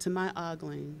stroller, to my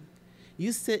ogling.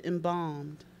 You sit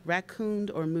embalmed, raccooned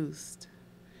or moosed.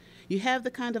 You have the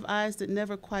kind of eyes that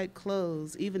never quite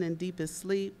close, even in deepest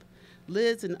sleep,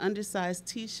 lids an undersized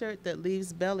t-shirt that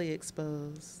leaves belly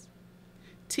exposed.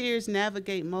 Tears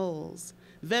navigate moles,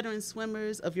 veteran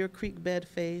swimmers of your creek bed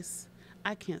face.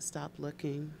 I can't stop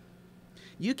looking.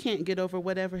 You can't get over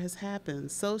whatever has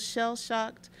happened, so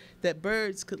shell-shocked that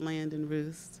birds could land and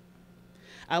roost.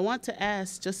 I want to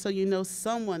ask, just so you know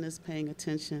someone is paying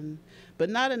attention, but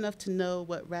not enough to know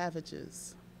what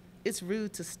ravages. It's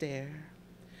rude to stare.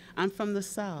 I'm from the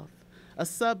South, a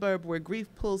suburb where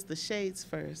grief pulls the shades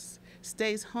first,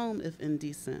 stays home if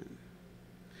indecent.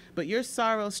 But your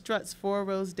sorrow struts 4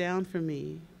 rows down for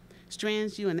me,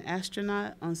 strands you an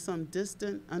astronaut on some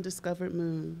distant, undiscovered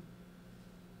moon.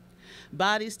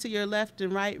 Bodies to your left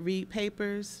and right read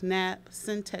papers, nap,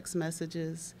 send text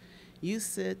messages. You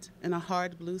sit in a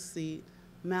hard blue seat,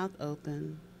 mouth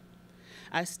open.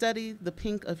 I study the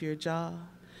pink of your jaw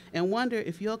and wonder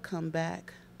if you'll come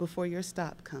back before your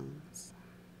stop comes.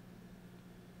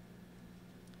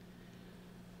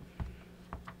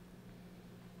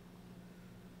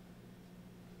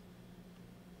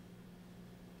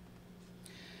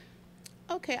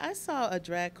 Okay, I saw a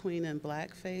drag queen in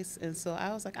blackface, and so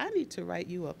I was like, I need to write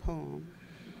you a poem.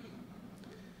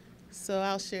 So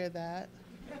I'll share that.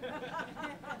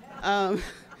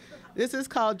 This is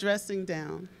called Dressing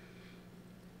Down.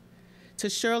 To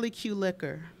Shirley Q.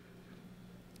 Liquor.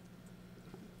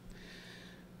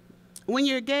 When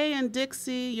you're gay in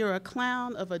Dixie, you're a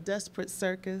clown of a desperate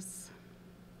circus.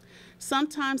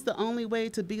 Sometimes the only way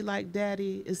to be like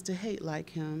Daddy is to hate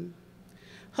like him.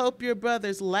 Hope your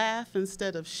brothers laugh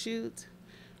instead of shoot.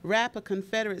 Wrap a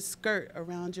Confederate skirt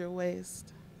around your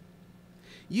waist.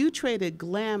 You traded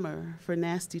glamour for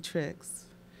nasty tricks,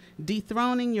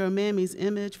 dethroning your mammy's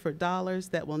image for dollars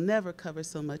that will never cover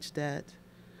so much debt,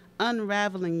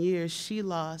 unraveling years she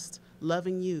lost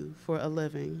loving you for a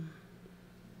living.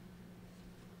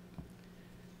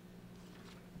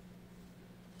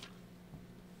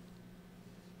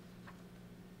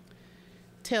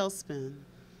 Tailspin.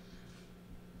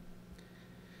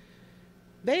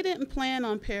 They didn't plan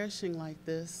on perishing like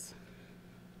this.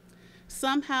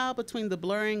 Somehow, between the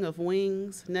blurring of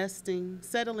wings, nesting,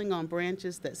 settling on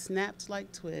branches that snapped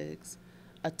like twigs,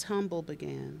 a tumble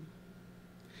began.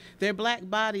 Their black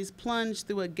bodies plunged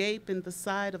through a gape in the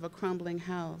side of a crumbling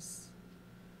house.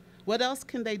 What else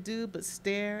can they do but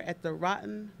stare at the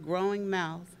rotten, growing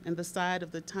mouth in the side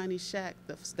of the tiny shack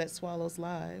that swallows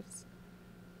lives?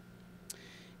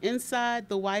 Inside,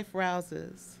 the wife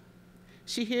rouses.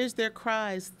 She hears their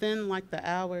cries thin like the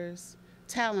hours,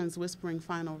 talons whispering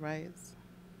final rites.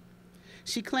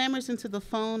 She clambers into the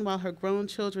phone while her grown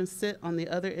children sit on the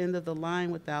other end of the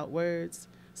line without words,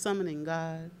 summoning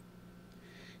God.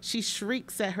 She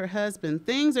shrieks at her husband,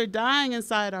 "Things are dying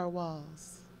inside our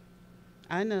walls."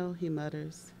 "I know," he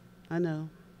mutters, "I know."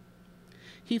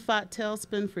 He fought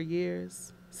tailspin for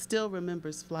years, still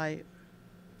remembers flight.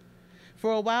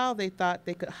 For a while, they thought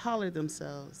they could holler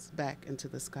themselves back into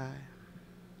the sky.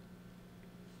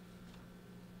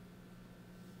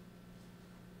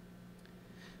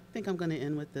 I think I'm going to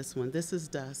end with this one. This is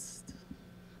Dust.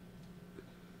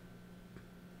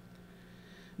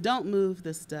 Don't move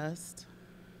this dust.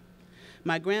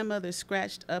 My grandmother,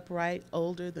 scratched upright,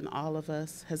 older than all of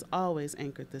us, has always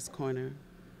anchored this corner.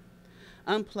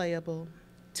 Unplayable,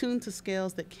 tuned to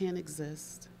scales that can't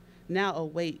exist, now a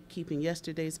weight keeping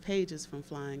yesterday's pages from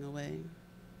flying away.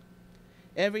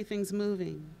 Everything's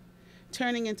moving,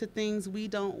 turning into things we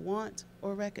don't want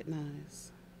or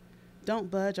recognize. Don't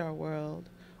budge our world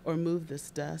or move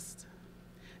this dust.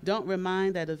 Don't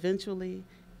remind that eventually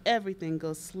everything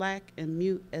goes slack and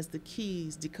mute as the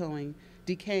keys decaying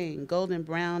golden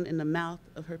brown in the mouth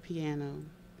of her piano.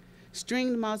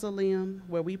 Stringed mausoleum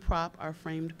where we prop our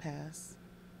framed past.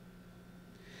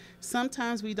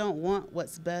 Sometimes we don't want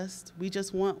what's best, we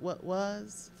just want what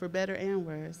was, for better and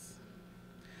worse.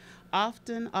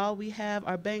 Often all we have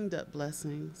are banged up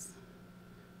blessings.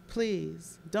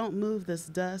 Please, don't move this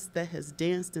dust that has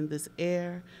danced in this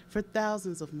air for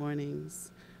thousands of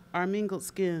mornings. Our mingled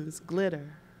skins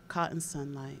glitter caught in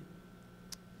sunlight.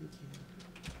 Thank you.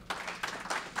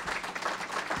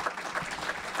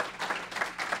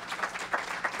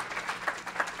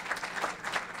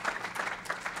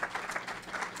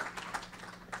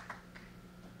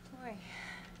 Boy.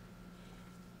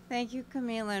 Thank you,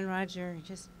 Kamilah and Roger.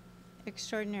 Just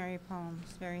extraordinary poems.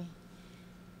 Very,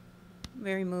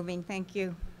 very moving. Thank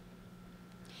you.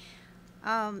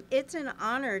 It's an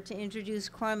honor to introduce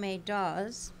Kwame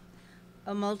Dawes,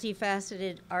 a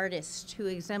multifaceted artist who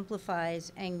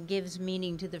exemplifies and gives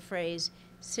meaning to the phrase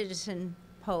citizen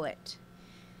poet.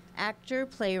 Actor,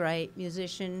 playwright,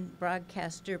 musician,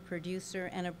 broadcaster, producer,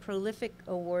 and a prolific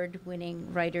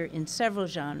award-winning writer in several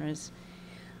genres,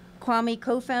 Kwame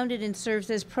co-founded and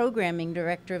serves as programming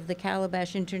director of the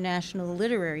Calabash International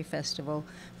Literary Festival,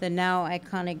 the now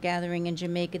iconic gathering in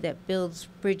Jamaica that builds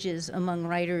bridges among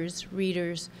writers,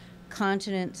 readers,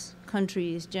 continents,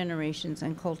 countries, generations,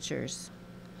 and cultures.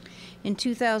 In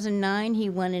 2009, he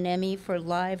won an Emmy for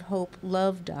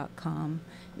LiveHopeLove.com,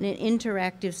 an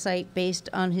interactive site based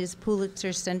on his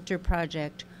Pulitzer Center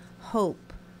project,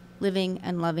 Hope, Living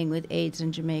and Loving with AIDS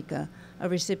in Jamaica, a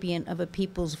recipient of a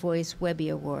People's Voice Webby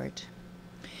Award.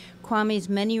 Kwame's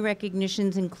many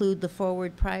recognitions include the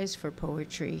Forward Prize for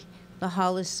Poetry, the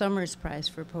Hollis Summers Prize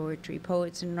for Poetry,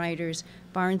 Poets and Writers,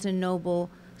 Barnes &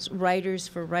 Noble Writers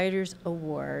for Writers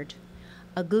Award,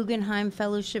 a Guggenheim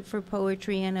Fellowship for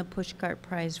Poetry, and a Pushcart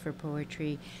Prize for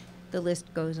Poetry. The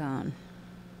list goes on.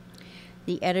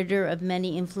 The editor of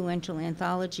many influential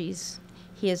anthologies,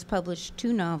 he has published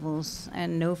 2 novels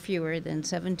and no fewer than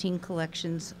 17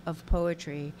 collections of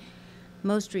poetry.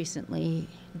 Most recently,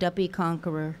 Duppy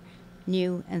Conqueror,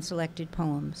 New and Selected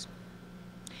Poems.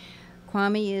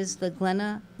 Kwame is the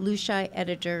Glenna Luschei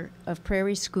editor of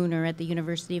Prairie Schooner at the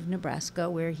University of Nebraska,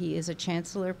 where he is a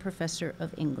Chancellor Professor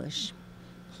of English.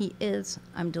 He is,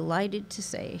 I'm delighted to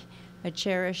say, a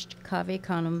cherished Cave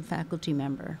Canem faculty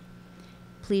member.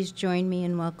 Please join me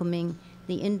in welcoming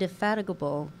the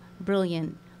indefatigable,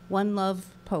 brilliant, one-love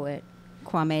poet,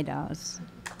 Kwame Dawes.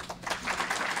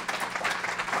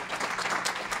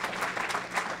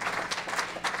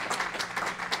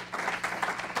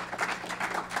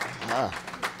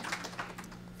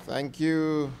 Thank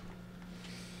you.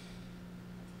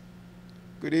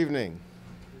 Good evening.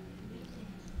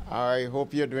 I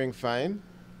hope you're doing fine.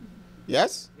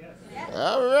 Yes? Yes.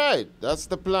 All right, that's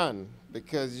the plan,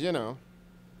 because, you know,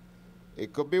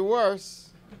 it could be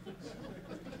worse.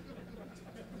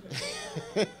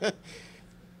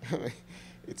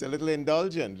 It's a little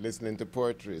indulgent listening to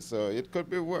poetry, so it could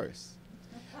be worse.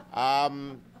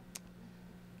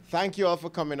 Thank you all for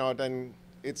coming out, and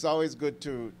it's always good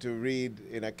to read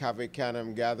in a Cave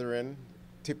Canem gathering.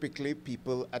 Typically,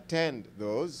 people attend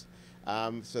those,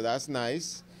 so that's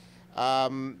nice.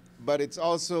 But it's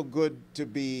also good to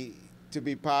be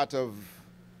part of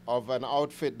an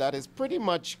outfit that is pretty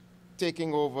much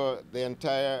taking over the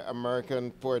entire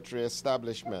American poetry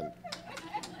establishment,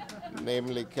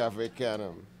 namely Cave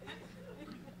Canem.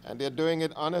 And they're doing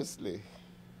it honestly.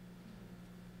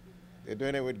 They're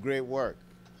doing it with great work.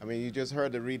 I mean, you just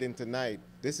heard the reading tonight.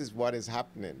 This is what is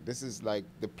happening. This is like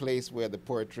the place where the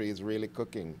poetry is really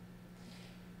cooking.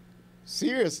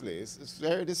 Seriously, it's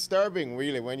very disturbing,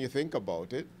 really, when you think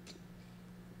about it.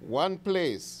 One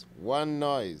place, one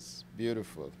noise.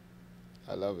 Beautiful.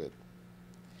 I love it.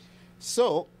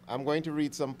 So, I'm going to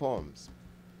read some poems.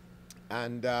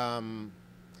 And I'm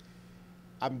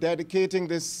dedicating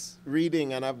this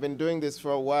reading, and I've been doing this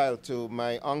for a while, to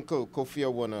my uncle, Kofi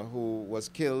Awona, who was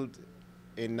killed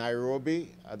in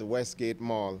Nairobi at the Westgate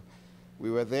Mall. We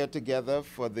were there together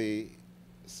for the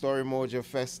Story Mojo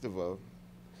Festival.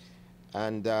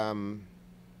 And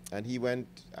he went,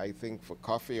 I think, for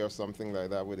coffee or something like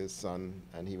that with his son,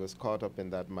 and he was caught up in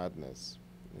that madness,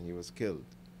 and he was killed.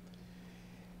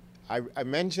 I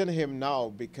mention him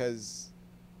now because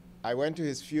I went to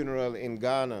his funeral in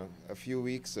Ghana a few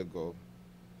weeks ago,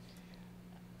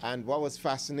 and what was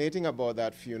fascinating about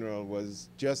that funeral was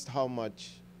just how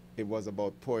much it was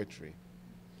about poetry.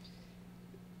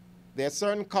 There are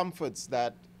certain comforts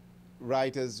that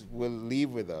writers will leave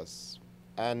with us,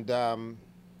 and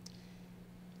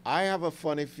I have a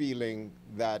funny feeling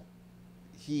that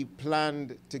he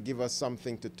planned to give us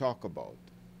something to talk about.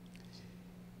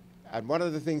 And one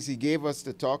of the things he gave us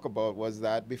to talk about was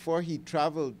that before he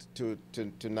traveled to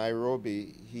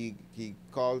Nairobi, he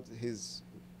called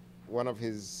one of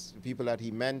his people that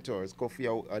he mentors, Kofi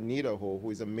Anidaho, who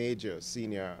is a major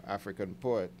senior African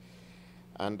poet,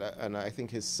 and I think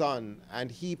his son,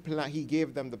 and he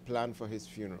gave them the plan for his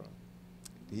funeral.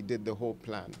 He did the whole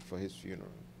plan for his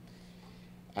funeral.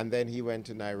 And then he went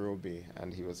to Nairobi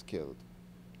and he was killed.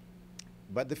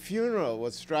 But the funeral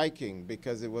was striking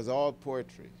because it was all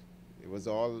poetry. It was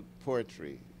all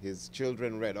poetry. His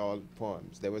children read all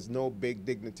poems. There was no big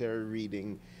dignitary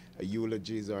reading,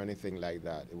 eulogies or anything like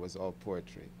that. It was all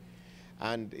poetry.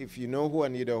 And if you know who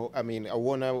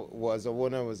Awona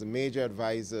was a major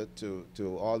advisor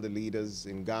to all the leaders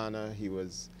in Ghana. He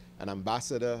was an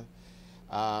ambassador.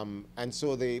 And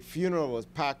so the funeral was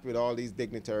packed with all these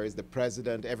dignitaries, the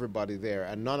president, everybody there,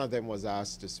 and none of them was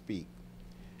asked to speak.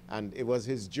 And it was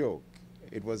his joke.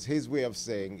 It was his way of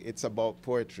saying, it's about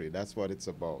poetry, that's what it's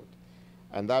about.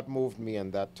 And that moved me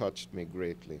and that touched me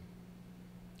greatly.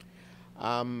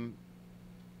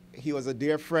 He was a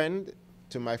dear friend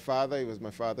to my father. He was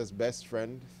my father's best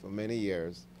friend for many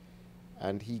years.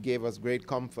 And he gave us great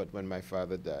comfort when my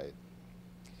father died.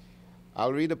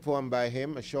 I'll read a poem by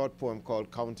him, a short poem called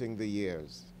Counting the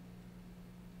Years.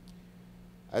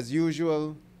 As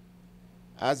usual,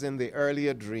 as in the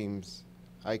earlier dreams,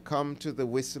 I come to the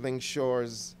whistling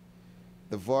shores,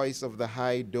 the voice of the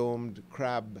high-domed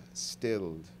crab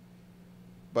stilled.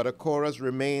 But a chorus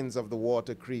remains of the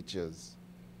water creatures,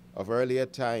 of earlier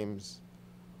times,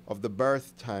 of the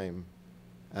birth time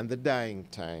and the dying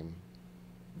time,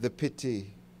 the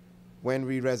pity when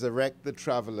we resurrect the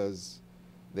travelers,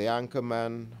 the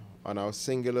anchorman on our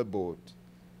singular boat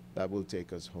that will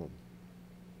take us home.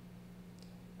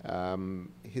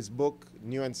 His book,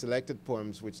 New and Selected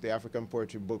Poems, which the African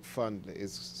Poetry Book Fund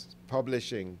is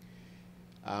publishing,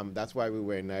 that's why we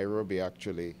were in Nairobi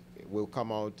actually, it will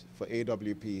come out for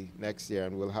AWP next year,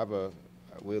 and we'll have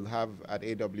at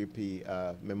AWP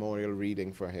a memorial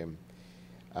reading for him.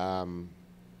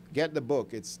 Get the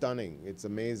book, it's stunning, it's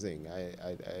amazing.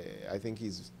 I think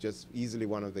he's just easily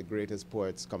one of the greatest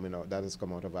poets that has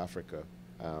come out of Africa,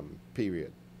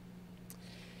 period.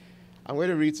 I'm going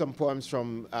to read some poems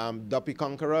from Duppy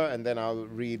Conqueror, and then I'll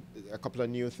read a couple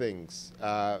of new things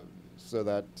so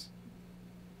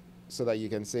that you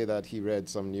can say that he read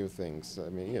some new things. I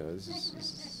mean, you know,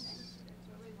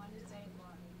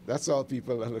 that's all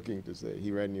people are looking to say.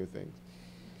 He read new things.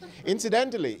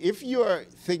 Incidentally, if you're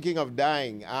thinking of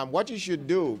dying, what you should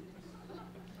do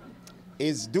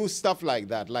is do stuff like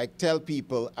that, like tell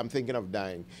people, I'm thinking of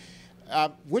dying.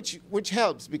 Which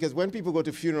helps, because when people go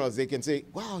to funerals, they can say,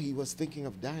 wow, he was thinking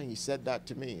of dying, he said that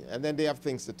to me. And then they have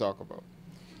things to talk about.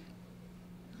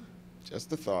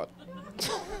 Just a thought.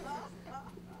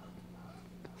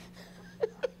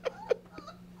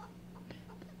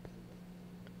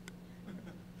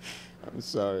 I'm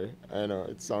sorry. I know,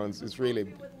 it's really,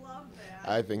 We would love that.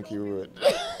 I think you would.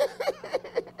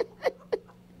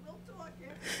 We'll talk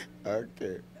after.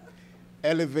 Okay.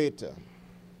 Elevator.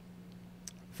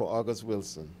 For August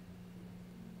Wilson.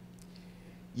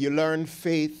 You learn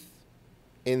faith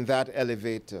in that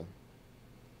elevator.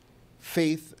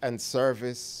 Faith and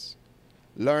service.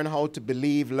 Learn how to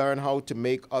believe, learn how to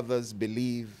make others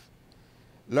believe.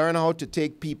 Learn how to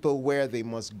take people where they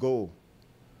must go,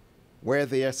 where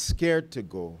they are scared to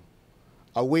go,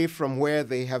 away from where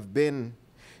they have been.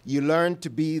 You learn to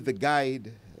be the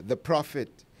guide, the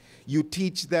prophet. You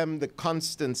teach them the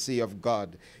constancy of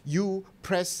God. You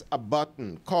press a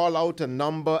button, call out a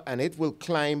number, and it will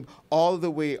climb all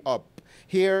the way up.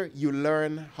 Here you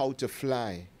learn how to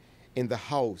fly in the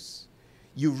house.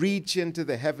 You reach into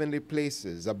the heavenly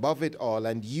places above it all,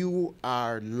 and you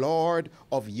are Lord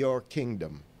of your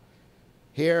kingdom.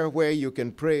 Here where you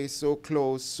can pray so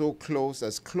close,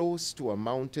 as close to a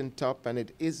mountaintop, and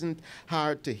it isn't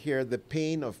hard to hear the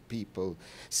pain of people,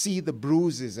 see the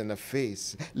bruises in a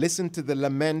face, listen to the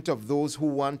lament of those who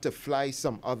want to fly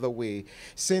some other way.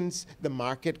 Since the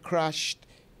market crashed,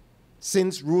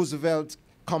 since Roosevelt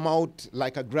come out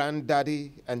like a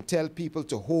granddaddy and tell people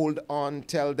to hold on,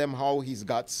 tell them how he's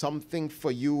got something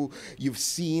for you, you've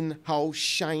seen how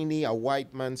shiny a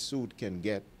white man's suit can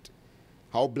get.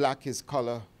 How black his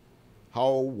color,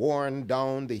 how worn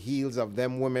down the heels of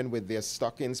them women with their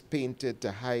stockings painted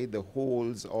to hide the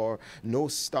holes, or no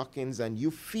stockings, and you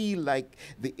feel like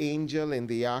the angel in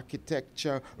the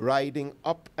architecture riding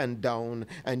up and down,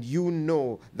 and you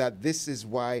know that this is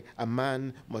why a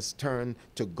man must turn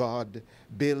to God,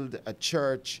 build a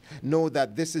church, know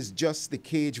that this is just the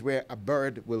cage where a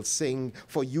bird will sing,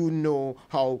 for you know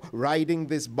how riding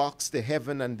this box to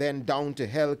heaven and then down to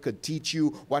hell could teach you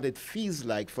what it feels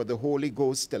like for the Holy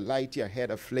Ghost to light your head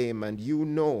aflame, and you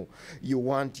know you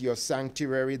want your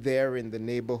sanctuary there in the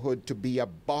neighborhood to be a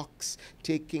box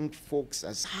taking folks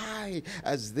as high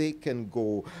as they can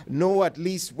go. Know at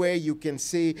least where you can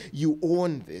say you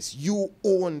own this,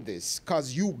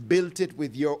 because you built it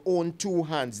with your own two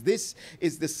hands. This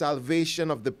is the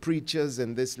salvation of the preachers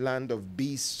in this land of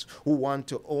beasts who want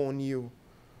to own you.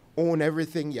 Own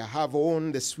everything you have,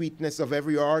 own the sweetness of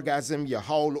every orgasm you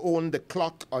howl, own the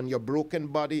clock on your broken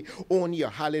body, own your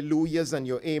hallelujahs and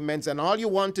your amens, and all you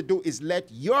want to do is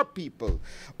let your people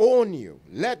own you,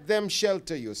 let them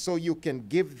shelter you so you can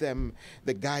give them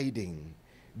the guiding.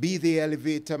 Be the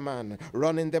elevator man,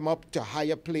 running them up to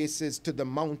higher places, to the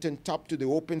mountaintop, to the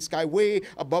open sky, way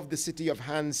above the city of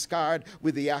hands scarred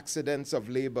with the accidents of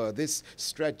labor, this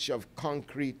stretch of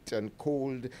concrete and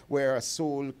cold where a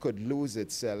soul could lose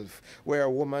itself, where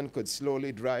a woman could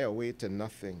slowly dry away to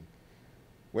nothing,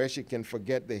 where she can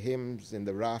forget the hymns in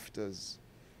the rafters,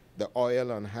 the oil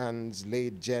on hands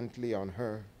laid gently on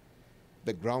her,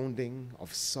 the grounding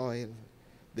of soil,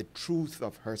 the truth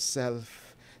of herself,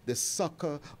 the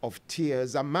succor of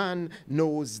tears. A man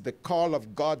knows the call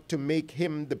of God to make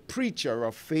him the preacher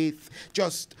of faith.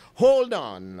 Just hold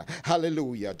on.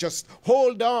 Hallelujah. Just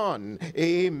hold on.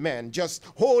 Amen. Just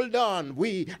hold on.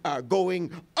 We are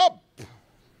going up.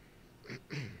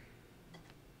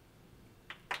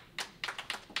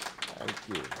 Thank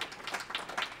you.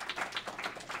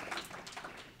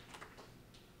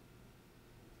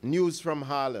 News from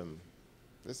Harlem.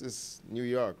 This is New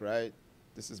York, right?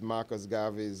 This is Marcus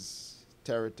Garvey's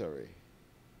territory.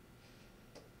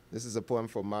 This is a poem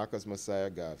for Marcus Messiah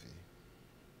Garvey.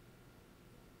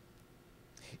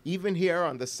 Even here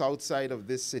on the south side of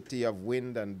this city of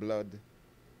wind and blood,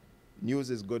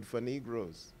 news is good for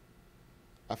Negroes.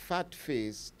 A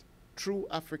fat-faced, true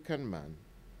African man,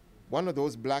 one of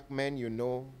those black men you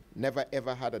know, never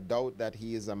ever had a doubt that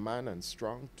he is a man and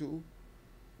strong too.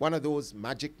 One of those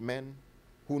magic men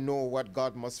who know what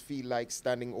God must feel like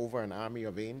standing over an army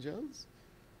of angels.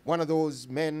 One of those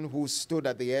men who stood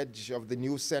at the edge of the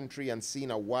new century and seen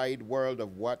a wide world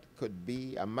of what could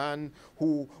be. A man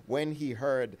who, when he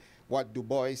heard what Du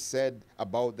Bois said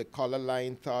about the color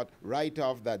line, thought right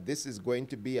off that this is going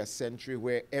to be a century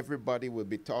where everybody will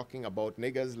be talking about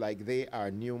niggers like they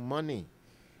are new money.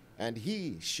 And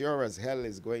he, sure as hell,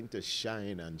 is going to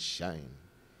shine and shine.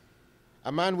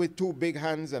 A man with two big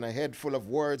hands and a head full of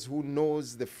words who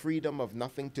knows the freedom of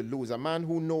nothing to lose. A man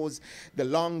who knows the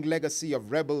long legacy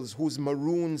of rebels whose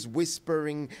maroons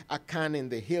whispering Akan in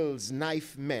the hills,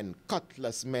 knife men,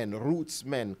 cutlass men, roots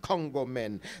men, Congo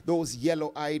men, those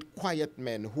yellow-eyed quiet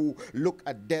men who look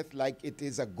at death like it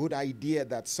is a good idea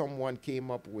that someone came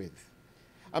up with.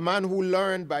 A man who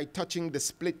learned by touching the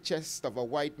split chest of a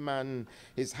white man,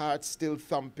 his heart still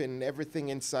thumping, everything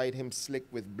inside him slick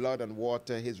with blood and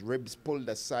water, his ribs pulled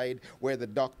aside where the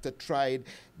doctor tried.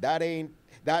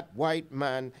 That white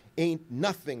man ain't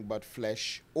nothing but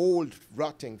flesh, old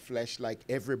rotting flesh like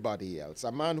everybody else.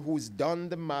 A man who's done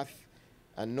the math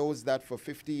and knows that for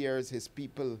 50 years his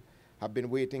people have been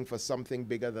waiting for something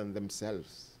bigger than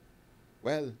themselves.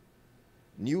 Well,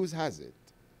 news has it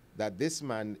that this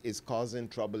man is causing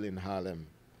trouble in Harlem,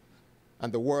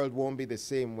 and the world won't be the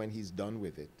same when he's done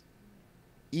with it.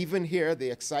 Even here,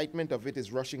 the excitement of it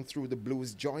is rushing through the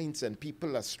blues joints, and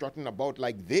people are strutting about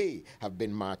like they have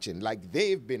been marching, like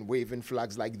they've been waving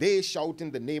flags, like they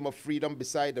shouting the name of freedom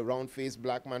beside the round-faced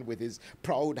black man with his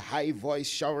proud high voice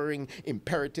showering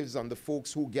imperatives on the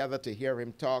folks who gather to hear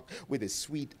him talk, with his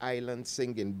sweet island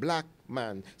singing. Black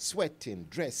man sweating,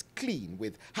 dressed clean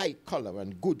with high collar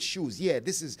and good shoes. Yeah,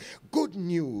 this is good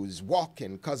news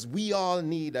walking, because we all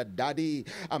need a daddy,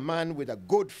 a man with a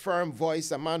good firm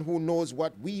voice, a man who knows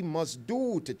what we must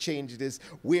do to change this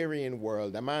wearying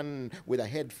world, a man with a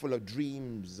head full of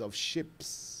dreams of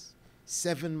ships,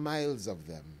 7 miles of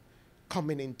them,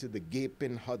 coming into the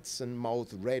gaping Hudson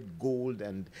mouth, red, gold,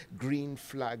 and green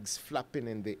flags flapping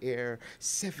in the air,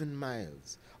 7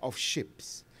 miles of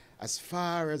ships, as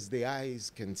far as the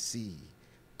eyes can see,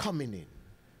 coming in,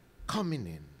 coming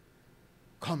in,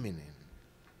 coming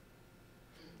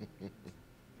in.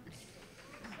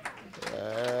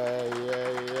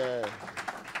 Yeah.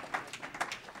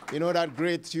 You know that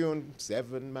great tune,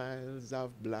 7 miles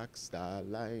of black star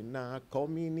line are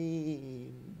coming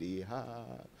in the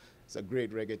heart. It's a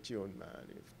great reggae tune, man.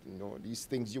 If you know these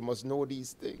things, you must know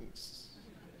these things.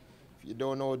 If you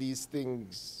don't know these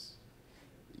things,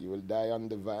 you will die on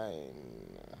the vine.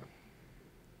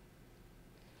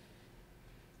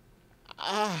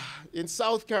 In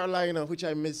South Carolina, which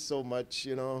I miss so much,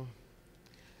 you know,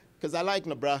 because I like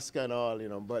Nebraska and all, you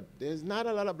know, but there's not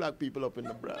a lot of black people up in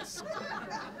Nebraska.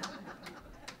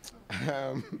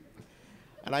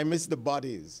 And I miss the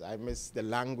bodies. I miss the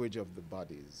language of the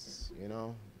bodies, you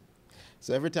know.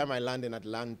 So every time I land in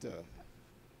Atlanta,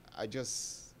 I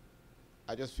just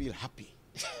feel happy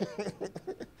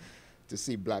to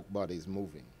see black bodies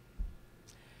moving.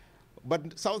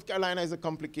 But South Carolina is a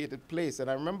complicated place. And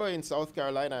I remember in South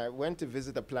Carolina, I went to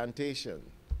visit a plantation.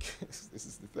 This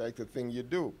is the thing you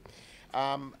do.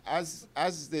 As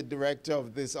the director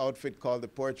of this outfit called the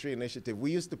Poetry Initiative,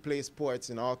 we used to play sports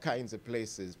in all kinds of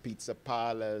places, pizza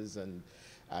parlors and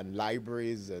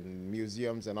libraries and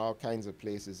museums and all kinds of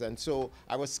places. And so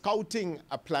I was scouting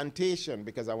a plantation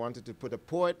because I wanted to put a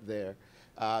poet there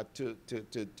to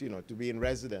be in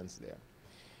residence there.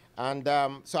 And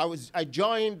so I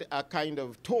joined a kind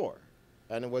of tour,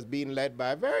 and it was being led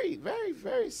by a very, very,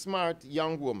 very smart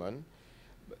young woman.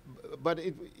 But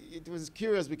it was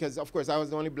curious because, of course, I was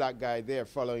the only black guy there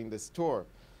following this tour.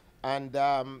 And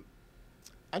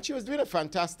she was doing a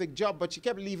fantastic job, but she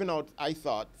kept leaving out, I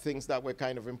thought, things that were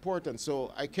kind of important.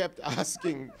 So I kept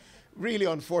asking really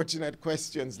unfortunate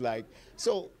questions like,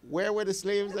 so where were the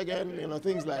slaves again? You know,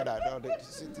 things like that.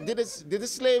 Did the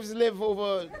slaves live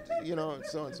over, you know,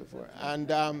 so on and so forth. And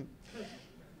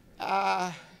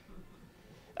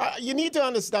you need to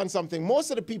understand something. Most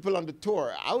of the people on the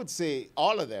tour, I would say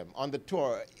all of them on the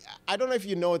tour, I don't know if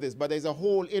you know this, but there's a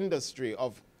whole industry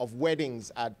of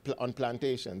weddings on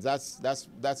plantations. That's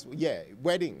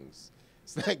weddings.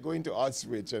 It's like going to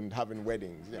Auschwitz and having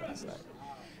weddings. You know, it's like.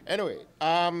 Anyway,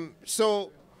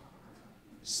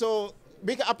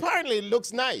 apparently it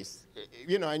looks nice,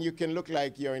 you know, and you can look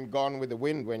like you're in Gone with the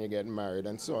Wind when you get married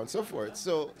and so on and so forth.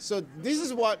 So this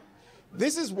is what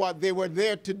This is what they were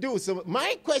there to do. So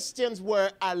my questions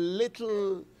were a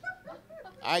little,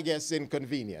 I guess,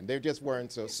 inconvenient. They just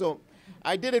weren't so. So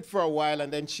I did it for a while,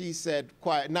 and then she said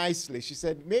quite nicely, she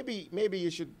said, maybe you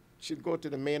should go to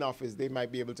the main office. They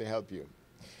might be able to help you.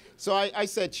 So I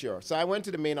said, sure. So I went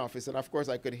to the main office, and of course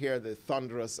I could hear the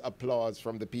thunderous applause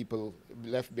from the people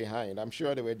left behind. I'm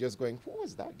sure they were just going, who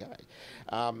was that guy?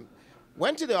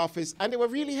 Went to the office, and they were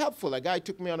really helpful. A guy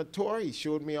took me on a tour. He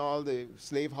showed me all the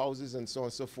slave houses and so on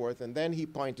and so forth. And then he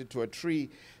pointed to a tree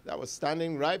that was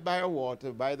standing right by a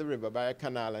water, by the river, by a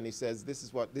canal. And he says, this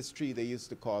is what this tree they used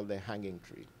to call the hanging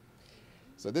tree.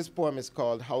 So this poem is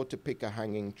called How to Pick a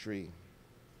Hanging Tree.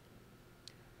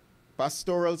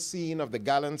 Pastoral scene of the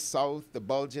gallant south, the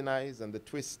bulging eyes and the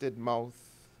twisted mouth,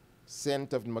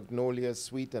 scent of magnolias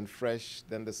sweet and fresh,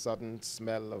 then the sudden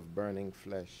smell of burning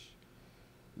flesh.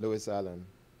 Lewis Allen.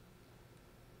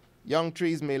 Young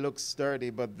trees may look sturdy,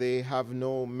 but they have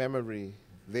no memory.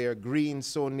 They are green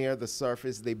so near the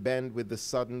surface they bend with the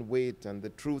sudden weight, and the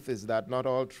truth is that not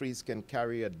all trees can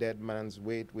carry a dead man's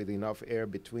weight with enough air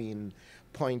between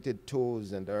pointed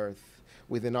toes and earth,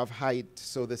 with enough height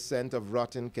so the scent of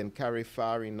rotten can carry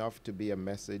far enough to be a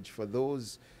message for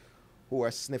those who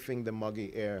are sniffing the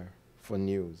muggy air for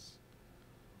news.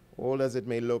 Old as it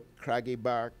may look, craggy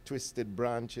bark, twisted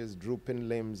branches, drooping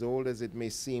limbs, old as it may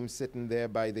seem sitting there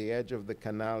by the edge of the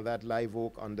canal, that live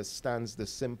oak understands the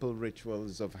simple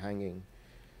rituals of hanging.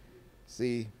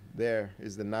 See, there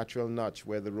is the natural notch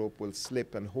where the rope will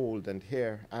slip and hold, and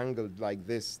here, angled like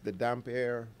this, the damp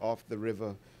air off the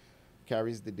river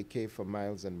carries the decay for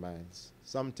miles and miles.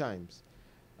 Sometimes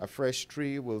a fresh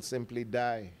tree will simply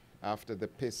die after the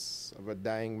piss of a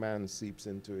dying man seeps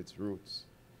into its roots.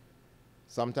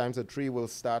 Sometimes a tree will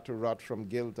start to rot from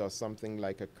guilt or something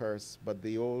like a curse, but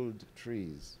the old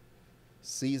trees,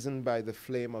 seasoned by the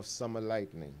flame of summer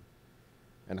lightning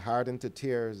and hardened to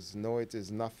tears, know it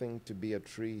is nothing to be a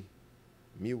tree,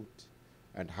 mute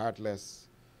and heartless,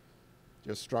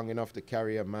 just strong enough to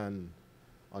carry a man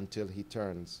until he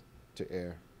turns to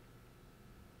air.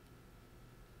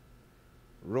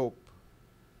 Rope.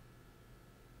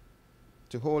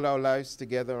 To hold our lives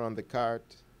together on the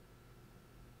cart,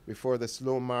 before the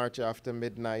slow march after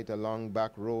midnight along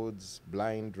back roads,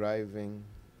 blind driving,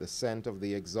 the scent of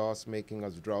the exhaust making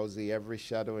us drowsy, every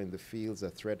shadow in the fields a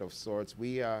threat of sorts.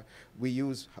 We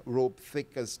use rope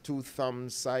thick as two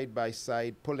thumbs side by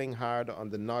side, pulling hard on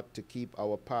the knot to keep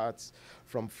our parts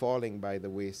from falling by the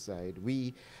wayside.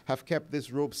 We have kept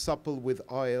this rope supple with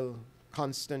oil,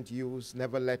 constant use,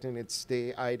 never letting it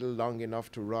stay idle long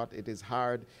enough to rot. It is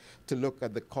hard to look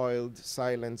at the coiled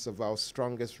silence of our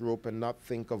strongest rope and not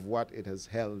think of what it has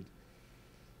held.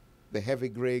 The heavy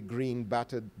gray-green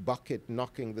battered bucket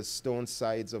knocking the stone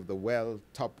sides of the well,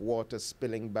 top water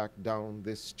spilling back down,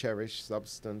 this cherished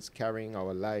substance carrying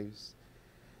our lives.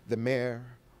 The mare,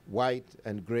 white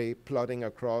and gray, plodding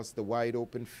across the wide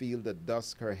open field at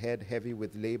dusk, her head heavy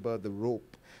with labor, the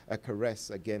rope a caress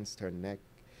against her neck.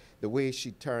 The way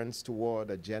she turns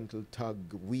toward a gentle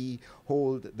tug, we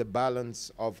hold the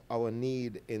balance of our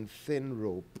need in thin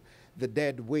rope, the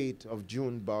dead weight of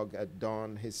June bug at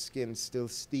dawn, his skin still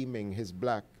steaming, his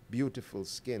black, beautiful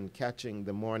skin catching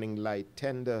the morning light,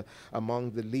 tender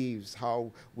among the leaves,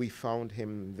 how we found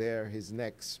him there, his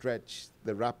neck stretched,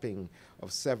 the wrapping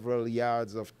of several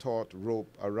yards of taut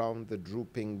rope around the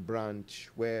drooping branch,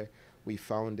 where we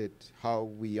found it, how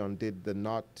we undid the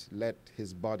knot, let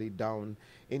his body down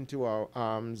into our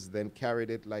arms, then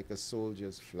carried it like a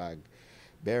soldier's flag,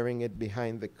 bearing it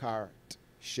behind the cart,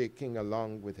 shaking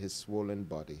along with his swollen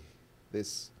body.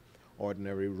 This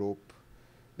ordinary rope,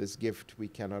 this gift we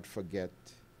cannot forget,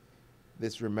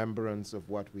 this remembrance of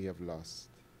what we have lost.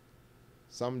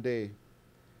 Someday,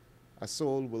 a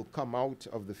soul will come out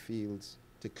of the fields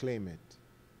to claim it,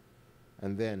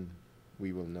 and then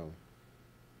we will know.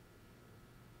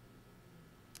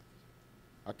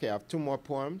 Okay, I have two more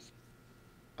poems.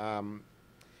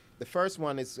 The first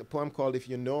one is a poem called If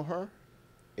You Know Her.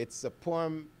 It's a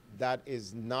poem that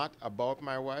is not about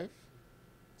my wife.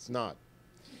 It's not.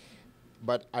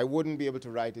 But I wouldn't be able to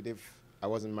write it if I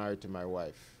wasn't married to my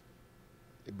wife.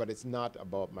 But it's not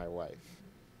about my wife,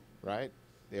 right?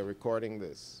 They're recording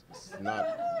this. It's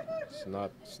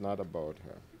not about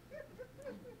her.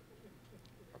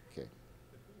 Okay.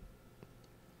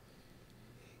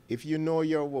 If you know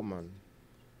your woman,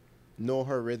 know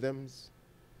her rhythms,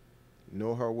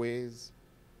 know her ways.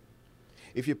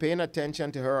 If you're paying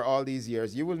attention to her all these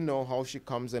years, you will know how she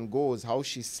comes and goes, how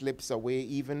she slips away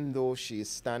even though she is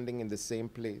standing in the same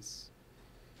place.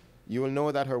 You will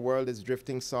know that her world is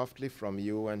drifting softly from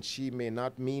you, and she may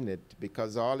not mean it,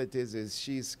 because all it is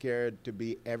she's scared to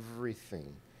be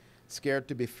everything, scared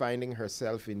to be finding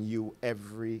herself in you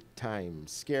every time,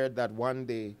 scared that one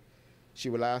day she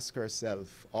will ask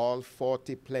herself, all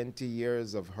 40 plenty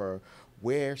years of her,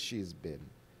 where she's been.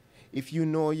 If you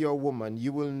know your woman,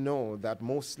 you will know that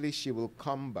mostly she will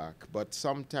come back, but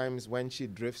sometimes when she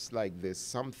drifts like this,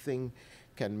 something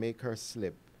can make her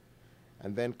slip,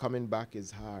 and then coming back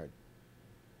is hard.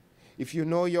 If you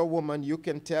know your woman, you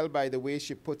can tell by the way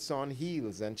she puts on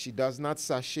heels and she does not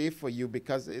sashay for you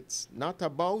because it's not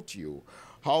about you.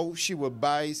 How she will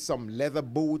buy some leather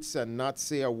boots and not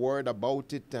say a word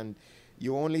about it, and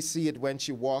you only see it when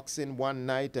she walks in one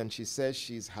night and she says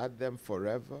she's had them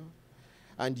forever.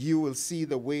 And you will see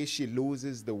the way she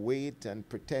loses the weight and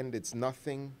pretend it's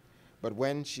nothing. But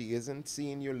when she isn't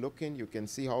seeing you looking, you can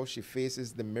see how she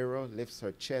faces the mirror, lifts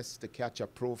her chest to catch a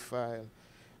profile,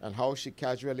 and how she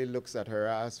casually looks at her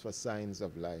ass for signs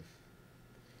of life.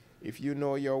 If you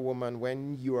know your woman,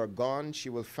 when you are gone, she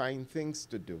will find things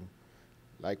to do,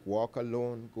 like walk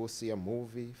alone, go see a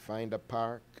movie, find a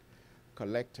park,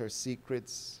 collect her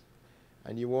secrets,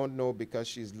 and you won't know because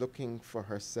she's looking for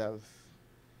herself.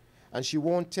 And she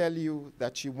won't tell you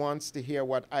that she wants to hear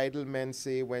what idle men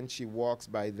say when she walks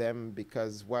by them,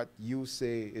 because what you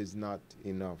say is not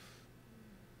enough.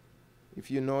 If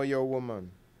you know your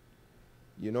woman,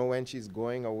 you know when she's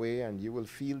going away, and you will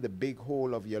feel the big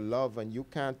hole of your love, and you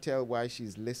can't tell why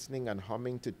she's listening and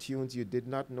humming to tunes you did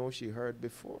not know she heard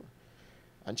before.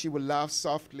 And she will laugh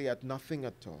softly at nothing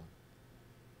at all.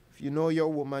 If you know your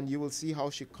woman, you will see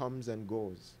how she comes and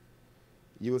goes.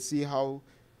 You will see how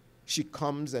she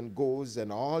comes and goes,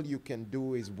 and all you can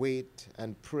do is wait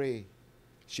and pray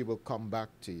she will come back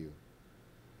to you.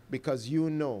 Because you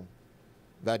know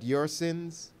that your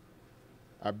sins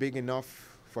are big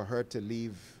enough for her to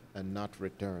leave and not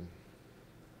return.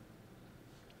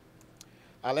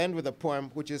 I'll end with a poem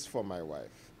which is for my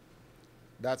wife.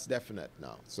 That's definite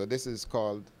now. So this is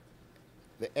called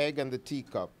The Egg and the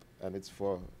Teacup, and it's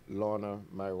for Lorna,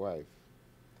 my wife.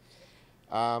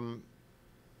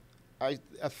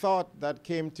 A thought that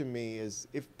came to me is,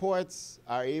 if poets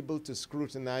are able to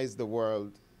scrutinize the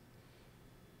world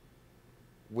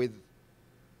with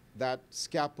that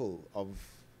scalpel of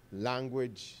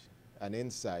language and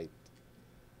insight,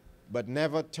 but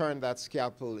never turn that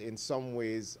scalpel in some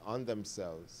ways on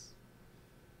themselves,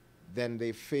 then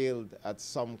they failed at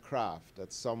some craft,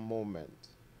 at some moment,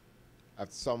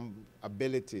 at some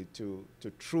ability to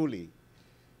truly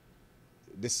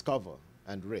discover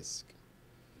and risk.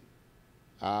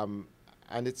 And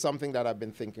it's something that I've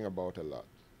been thinking about a lot.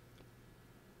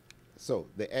 So,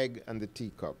 the egg and the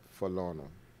teacup for Lorna.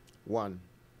 1.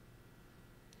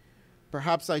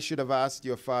 Perhaps I should have asked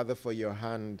your father for your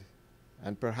hand,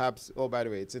 and perhaps, oh, by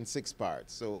the way, it's in 6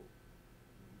 parts, so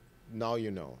now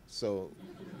you know. So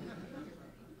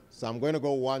I'm going to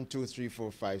go 1, 2, 3,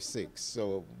 4, 5, 6.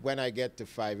 So when I get to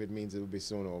 5, it means it will be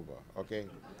soon over, okay?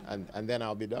 And then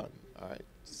I'll be done, all right?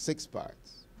 6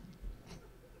 parts.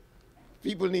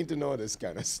 People need to know this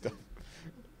kind of stuff.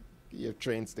 You have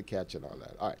trains to catch and all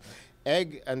that. All right.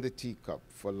 Egg and the teacup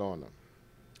for Lorna.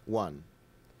 1.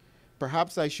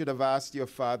 Perhaps I should have asked your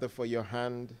father for your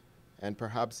hand, and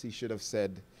perhaps he should have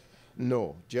said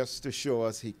no, just to show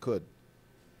us he could.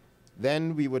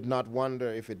 Then we would not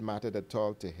wonder if it mattered at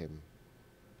all to him.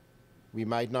 We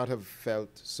might not have felt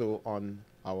so on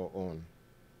our own.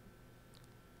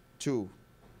 2.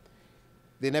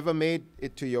 They never made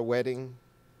it to your wedding.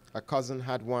 A cousin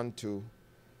had one too,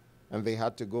 and they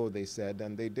had to go, they said,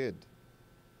 and they did.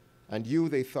 And you,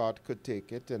 they thought, could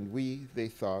take it, and we, they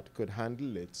thought, could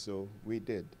handle it, so we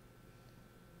did.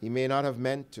 He may not have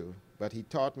meant to, but he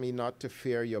taught me not to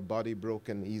fear your body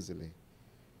broken easily.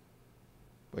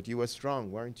 But you were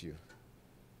strong, weren't you?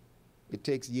 It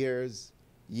takes years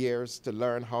to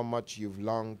learn how much you've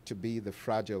longed to be the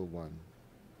fragile one,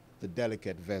 the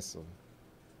delicate vessel.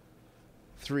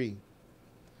 3.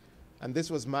 And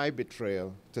this was my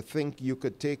betrayal, to think you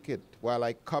could take it while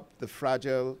I cupped the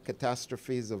fragile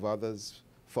catastrophes of others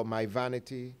for my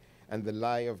vanity and the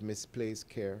lie of misplaced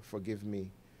care. Forgive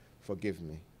me, forgive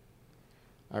me.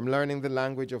 I'm learning the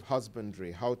language of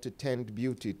husbandry, how to tend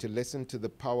beauty, to listen to the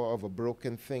power of a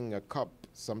broken thing, a cup,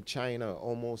 some china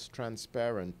almost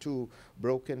transparent, 2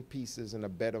 broken pieces in a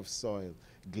bed of soil,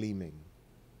 gleaming.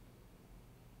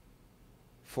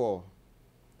 4.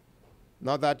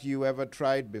 Not that you ever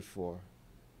tried before.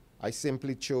 I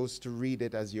simply chose to read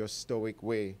it as your stoic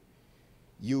way.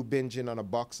 You binging on a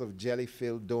box of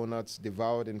jelly-filled donuts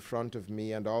devoured in front of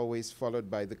me, and always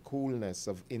followed by the coolness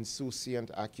of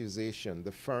insouciant accusation,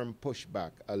 the firm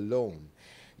pushback, alone.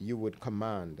 you would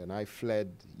command, and I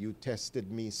fled. You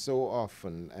tested me so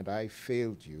often, and I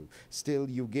failed you. Still,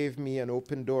 you gave me an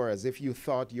open door, as if you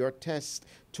thought your test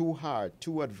too hard,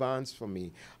 too advanced for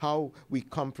me. How we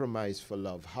compromise for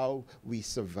love, how we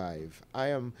survive. I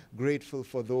am grateful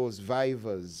for those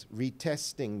vivas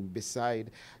retesting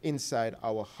inside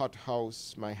our hot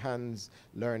house, my hands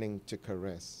learning to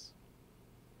caress.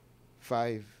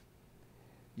 5,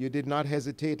 you did not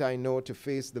hesitate, I know, to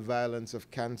face the violence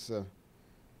of cancer.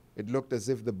 It looked as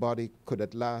if the body could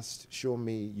at last show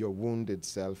me your wounded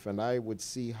self, and I would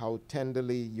see how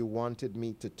tenderly you wanted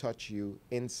me to touch you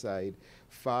inside,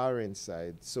 far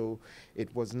inside. So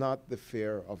it was not the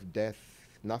fear of death,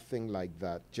 nothing like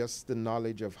that, just the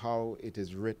knowledge of how it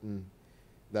is written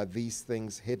that these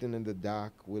things hidden in the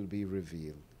dark will be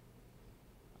revealed.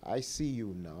 I see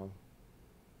you now.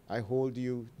 I hold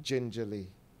you gingerly.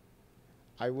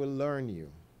 I will learn you.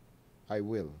 I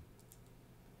will.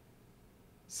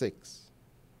 6,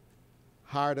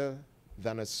 harder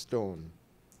than a stone,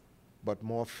 but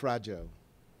more fragile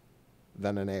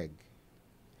than an egg.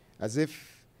 As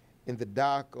if in the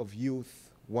dark of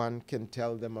youth one can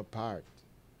tell them apart,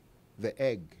 the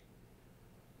egg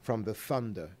from the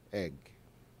thunder egg.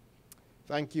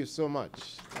 Thank you so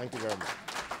much. Thank you very much.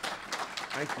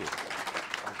 Thank you.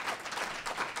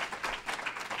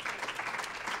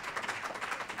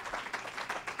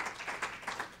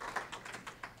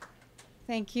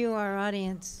 Thank you, our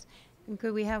audience. And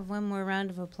could we have one more round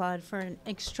of applause for an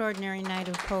extraordinary night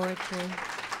of poetry?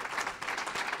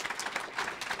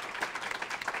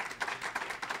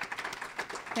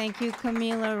 Thank you,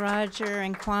 Kamilah, Roger,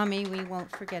 and Kwame. We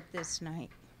won't forget this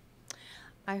night.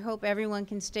 I hope everyone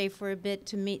can stay for a bit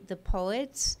to meet the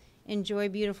poets, enjoy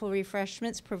beautiful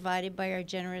refreshments provided by our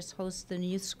generous host, the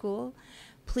New School.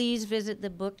 Please visit the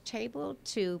book table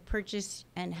to purchase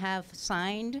and have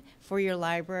signed for your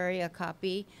library a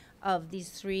copy of these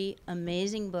 3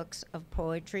 amazing books of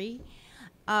poetry.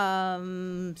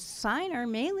 Sign our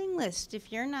mailing list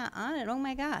if you're not on it. Oh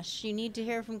my gosh, you need to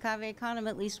hear from Cave Canem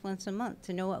at least once a month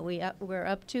to know what we're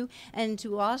up to, and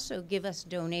to also give us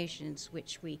donations,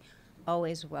 which we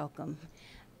always welcome.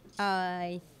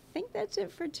 I think that's it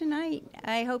for tonight.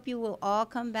 I hope you will all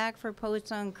come back for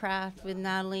Poets on Craft with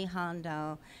Natalie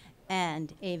Hondahl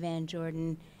and A. Van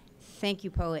Jordan. Thank you,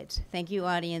 poets. Thank you,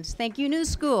 audience. Thank you, New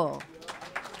School.